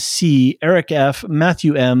 Gareth C, Eric F,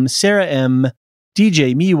 Matthew M, Sarah M,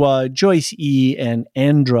 DJ Miwa, Joyce E, and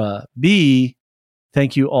Andra B.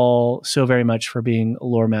 Thank you all so very much for being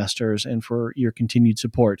lore masters and for your continued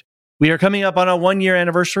support. We are coming up on a 1-year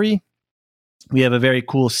anniversary. We have a very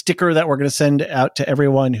cool sticker that we're going to send out to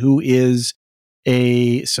everyone who is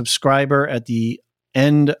a subscriber at the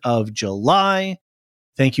end of July.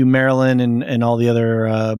 Thank you, Marilyn, and all the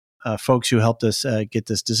other folks who helped us get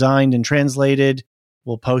this designed and translated.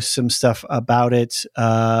 We'll post some stuff about it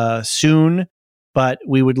soon. But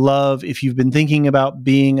we would love, if you've been thinking about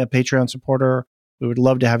being a Patreon supporter, we would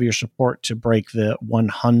love to have your support to break the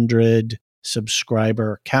 100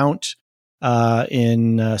 subscriber count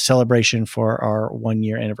in celebration for our 1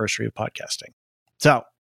 year anniversary of podcasting. So,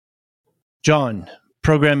 John,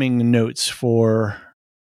 programming notes for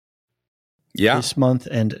this month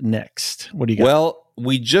and next. What do you got? Well,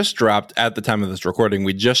 we just dropped, at the time of this recording,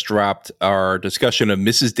 our discussion of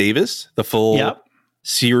Mrs. Davis, the full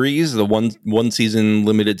series, the one season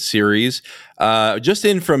limited series. Just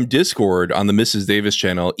in from Discord on the Mrs. Davis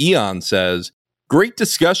channel, Eon says, "Great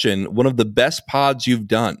discussion, one of the best pods you've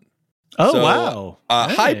done." Oh, so, wow.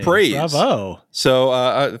 High praise. Bravo.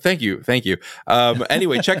 So thank you.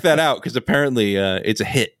 Anyway, check that out, because apparently it's a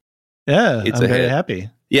hit. Yeah, I'm very happy.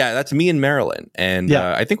 Yeah, that's me and Marilyn. And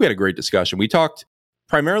I think we had a great discussion. We talked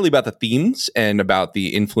primarily about the themes and about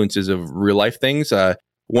the influences of real life things.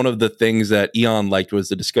 One of the things that Eon liked was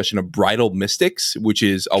the discussion of bridal mystics, which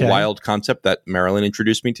is a wild concept that Marilyn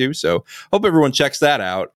introduced me to. So hope everyone checks that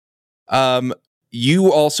out.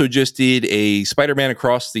 You also just did a Spider-Man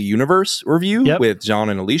Across the Universe review with John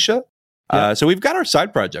and Alicia. So we've got our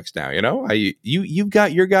side projects now, you know. You've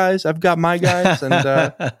got your guys, I've got my guys,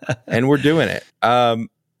 and we're doing it.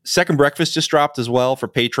 Second Breakfast just dropped as well for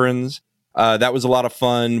patrons. That was a lot of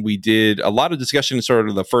fun. We did a lot of discussion in sort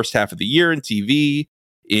of the first half of the year in TV.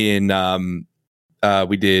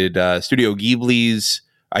 We did Studio Ghibli's,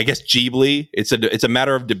 I guess Ghibli. It's a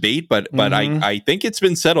matter of debate, but I think it's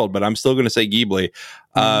been settled, but I'm still going to say Ghibli.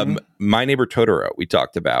 My Neighbor Totoro we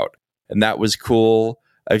talked about, and that was cool.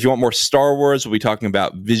 If you want more Star Wars, we'll be talking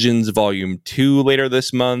about Visions Volume 2 later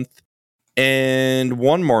this month. And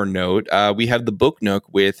one more note, we have the Book Nook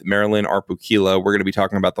with Marilyn Arpukila. We're going to be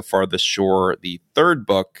talking about The Farthest Shore, the third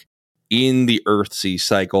book in the Earthsea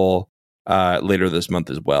cycle, later this month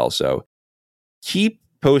as well. So keep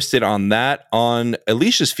posted on that. On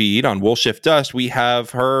Alicia's feed on We'll Shift Dust, we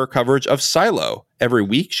have her coverage of Silo every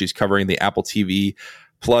week. She's covering the Apple TV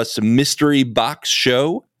Plus mystery box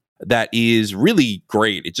show that is really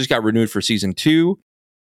great. It just got renewed for season 2.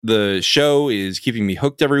 The show is keeping me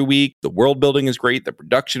hooked every week. The world building is great. The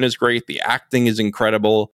production is great. The acting is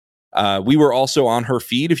incredible. We were also on her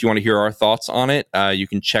feed. If you want to hear our thoughts on it, you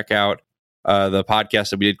can check out the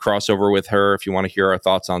podcast that we did crossover with her if you want to hear our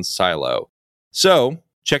thoughts on Silo. So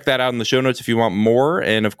check that out in the show notes if you want more.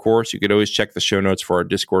 And of course, you could always check the show notes for our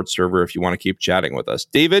Discord server if you want to keep chatting with us.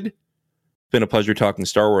 David, it's been a pleasure talking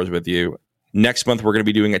Star Wars with you. Next month, we're going to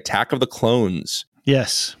be doing Attack of the Clones.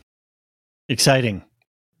 Yes. Exciting.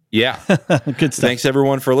 Yeah. Good stuff. Thanks,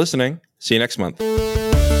 everyone, for listening. See you next month.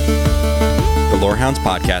 The Lorehounds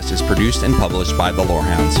podcast is produced and published by The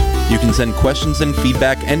Lorehounds. You can send questions and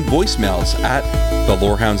feedback and voicemails at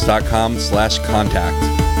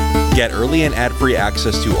thelorehounds.com/contact. Get early and ad-free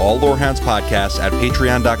access to all Lorehounds podcasts at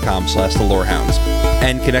patreon.com/thelorehounds.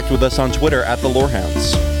 And connect with us on Twitter at The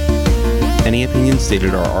Lorehounds. Any opinions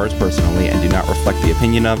stated are ours personally and do not reflect the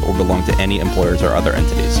opinion of or belong to any employers or other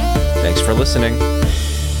entities. Thanks for listening.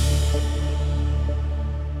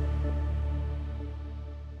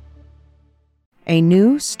 A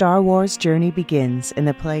new Star Wars journey begins in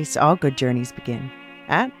the place all good journeys begin.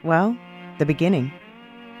 At, well, the beginning.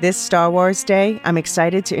 This Star Wars Day, I'm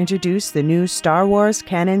excited to introduce the new Star Wars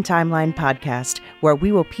Canon Timeline podcast, where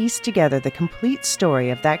we will piece together the complete story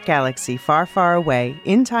of that galaxy far, far away,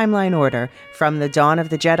 in timeline order, from the dawn of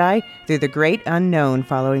the Jedi through the great unknown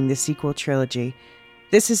following the sequel trilogy.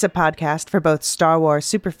 This is a podcast for both Star Wars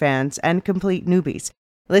superfans and complete newbies.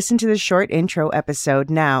 Listen to the short intro episode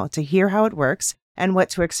now to hear how it works and what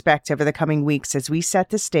to expect over the coming weeks as we set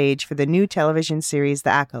the stage for the new television series The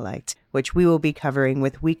Acolyte, which we will be covering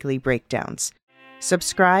with weekly breakdowns.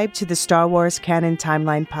 Subscribe to the Star Wars Canon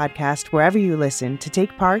Timeline podcast wherever you listen to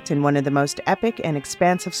take part in one of the most epic and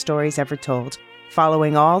expansive stories ever told,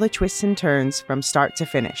 following all the twists and turns from start to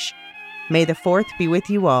finish. May the 4th be with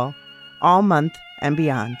you all month and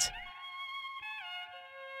beyond.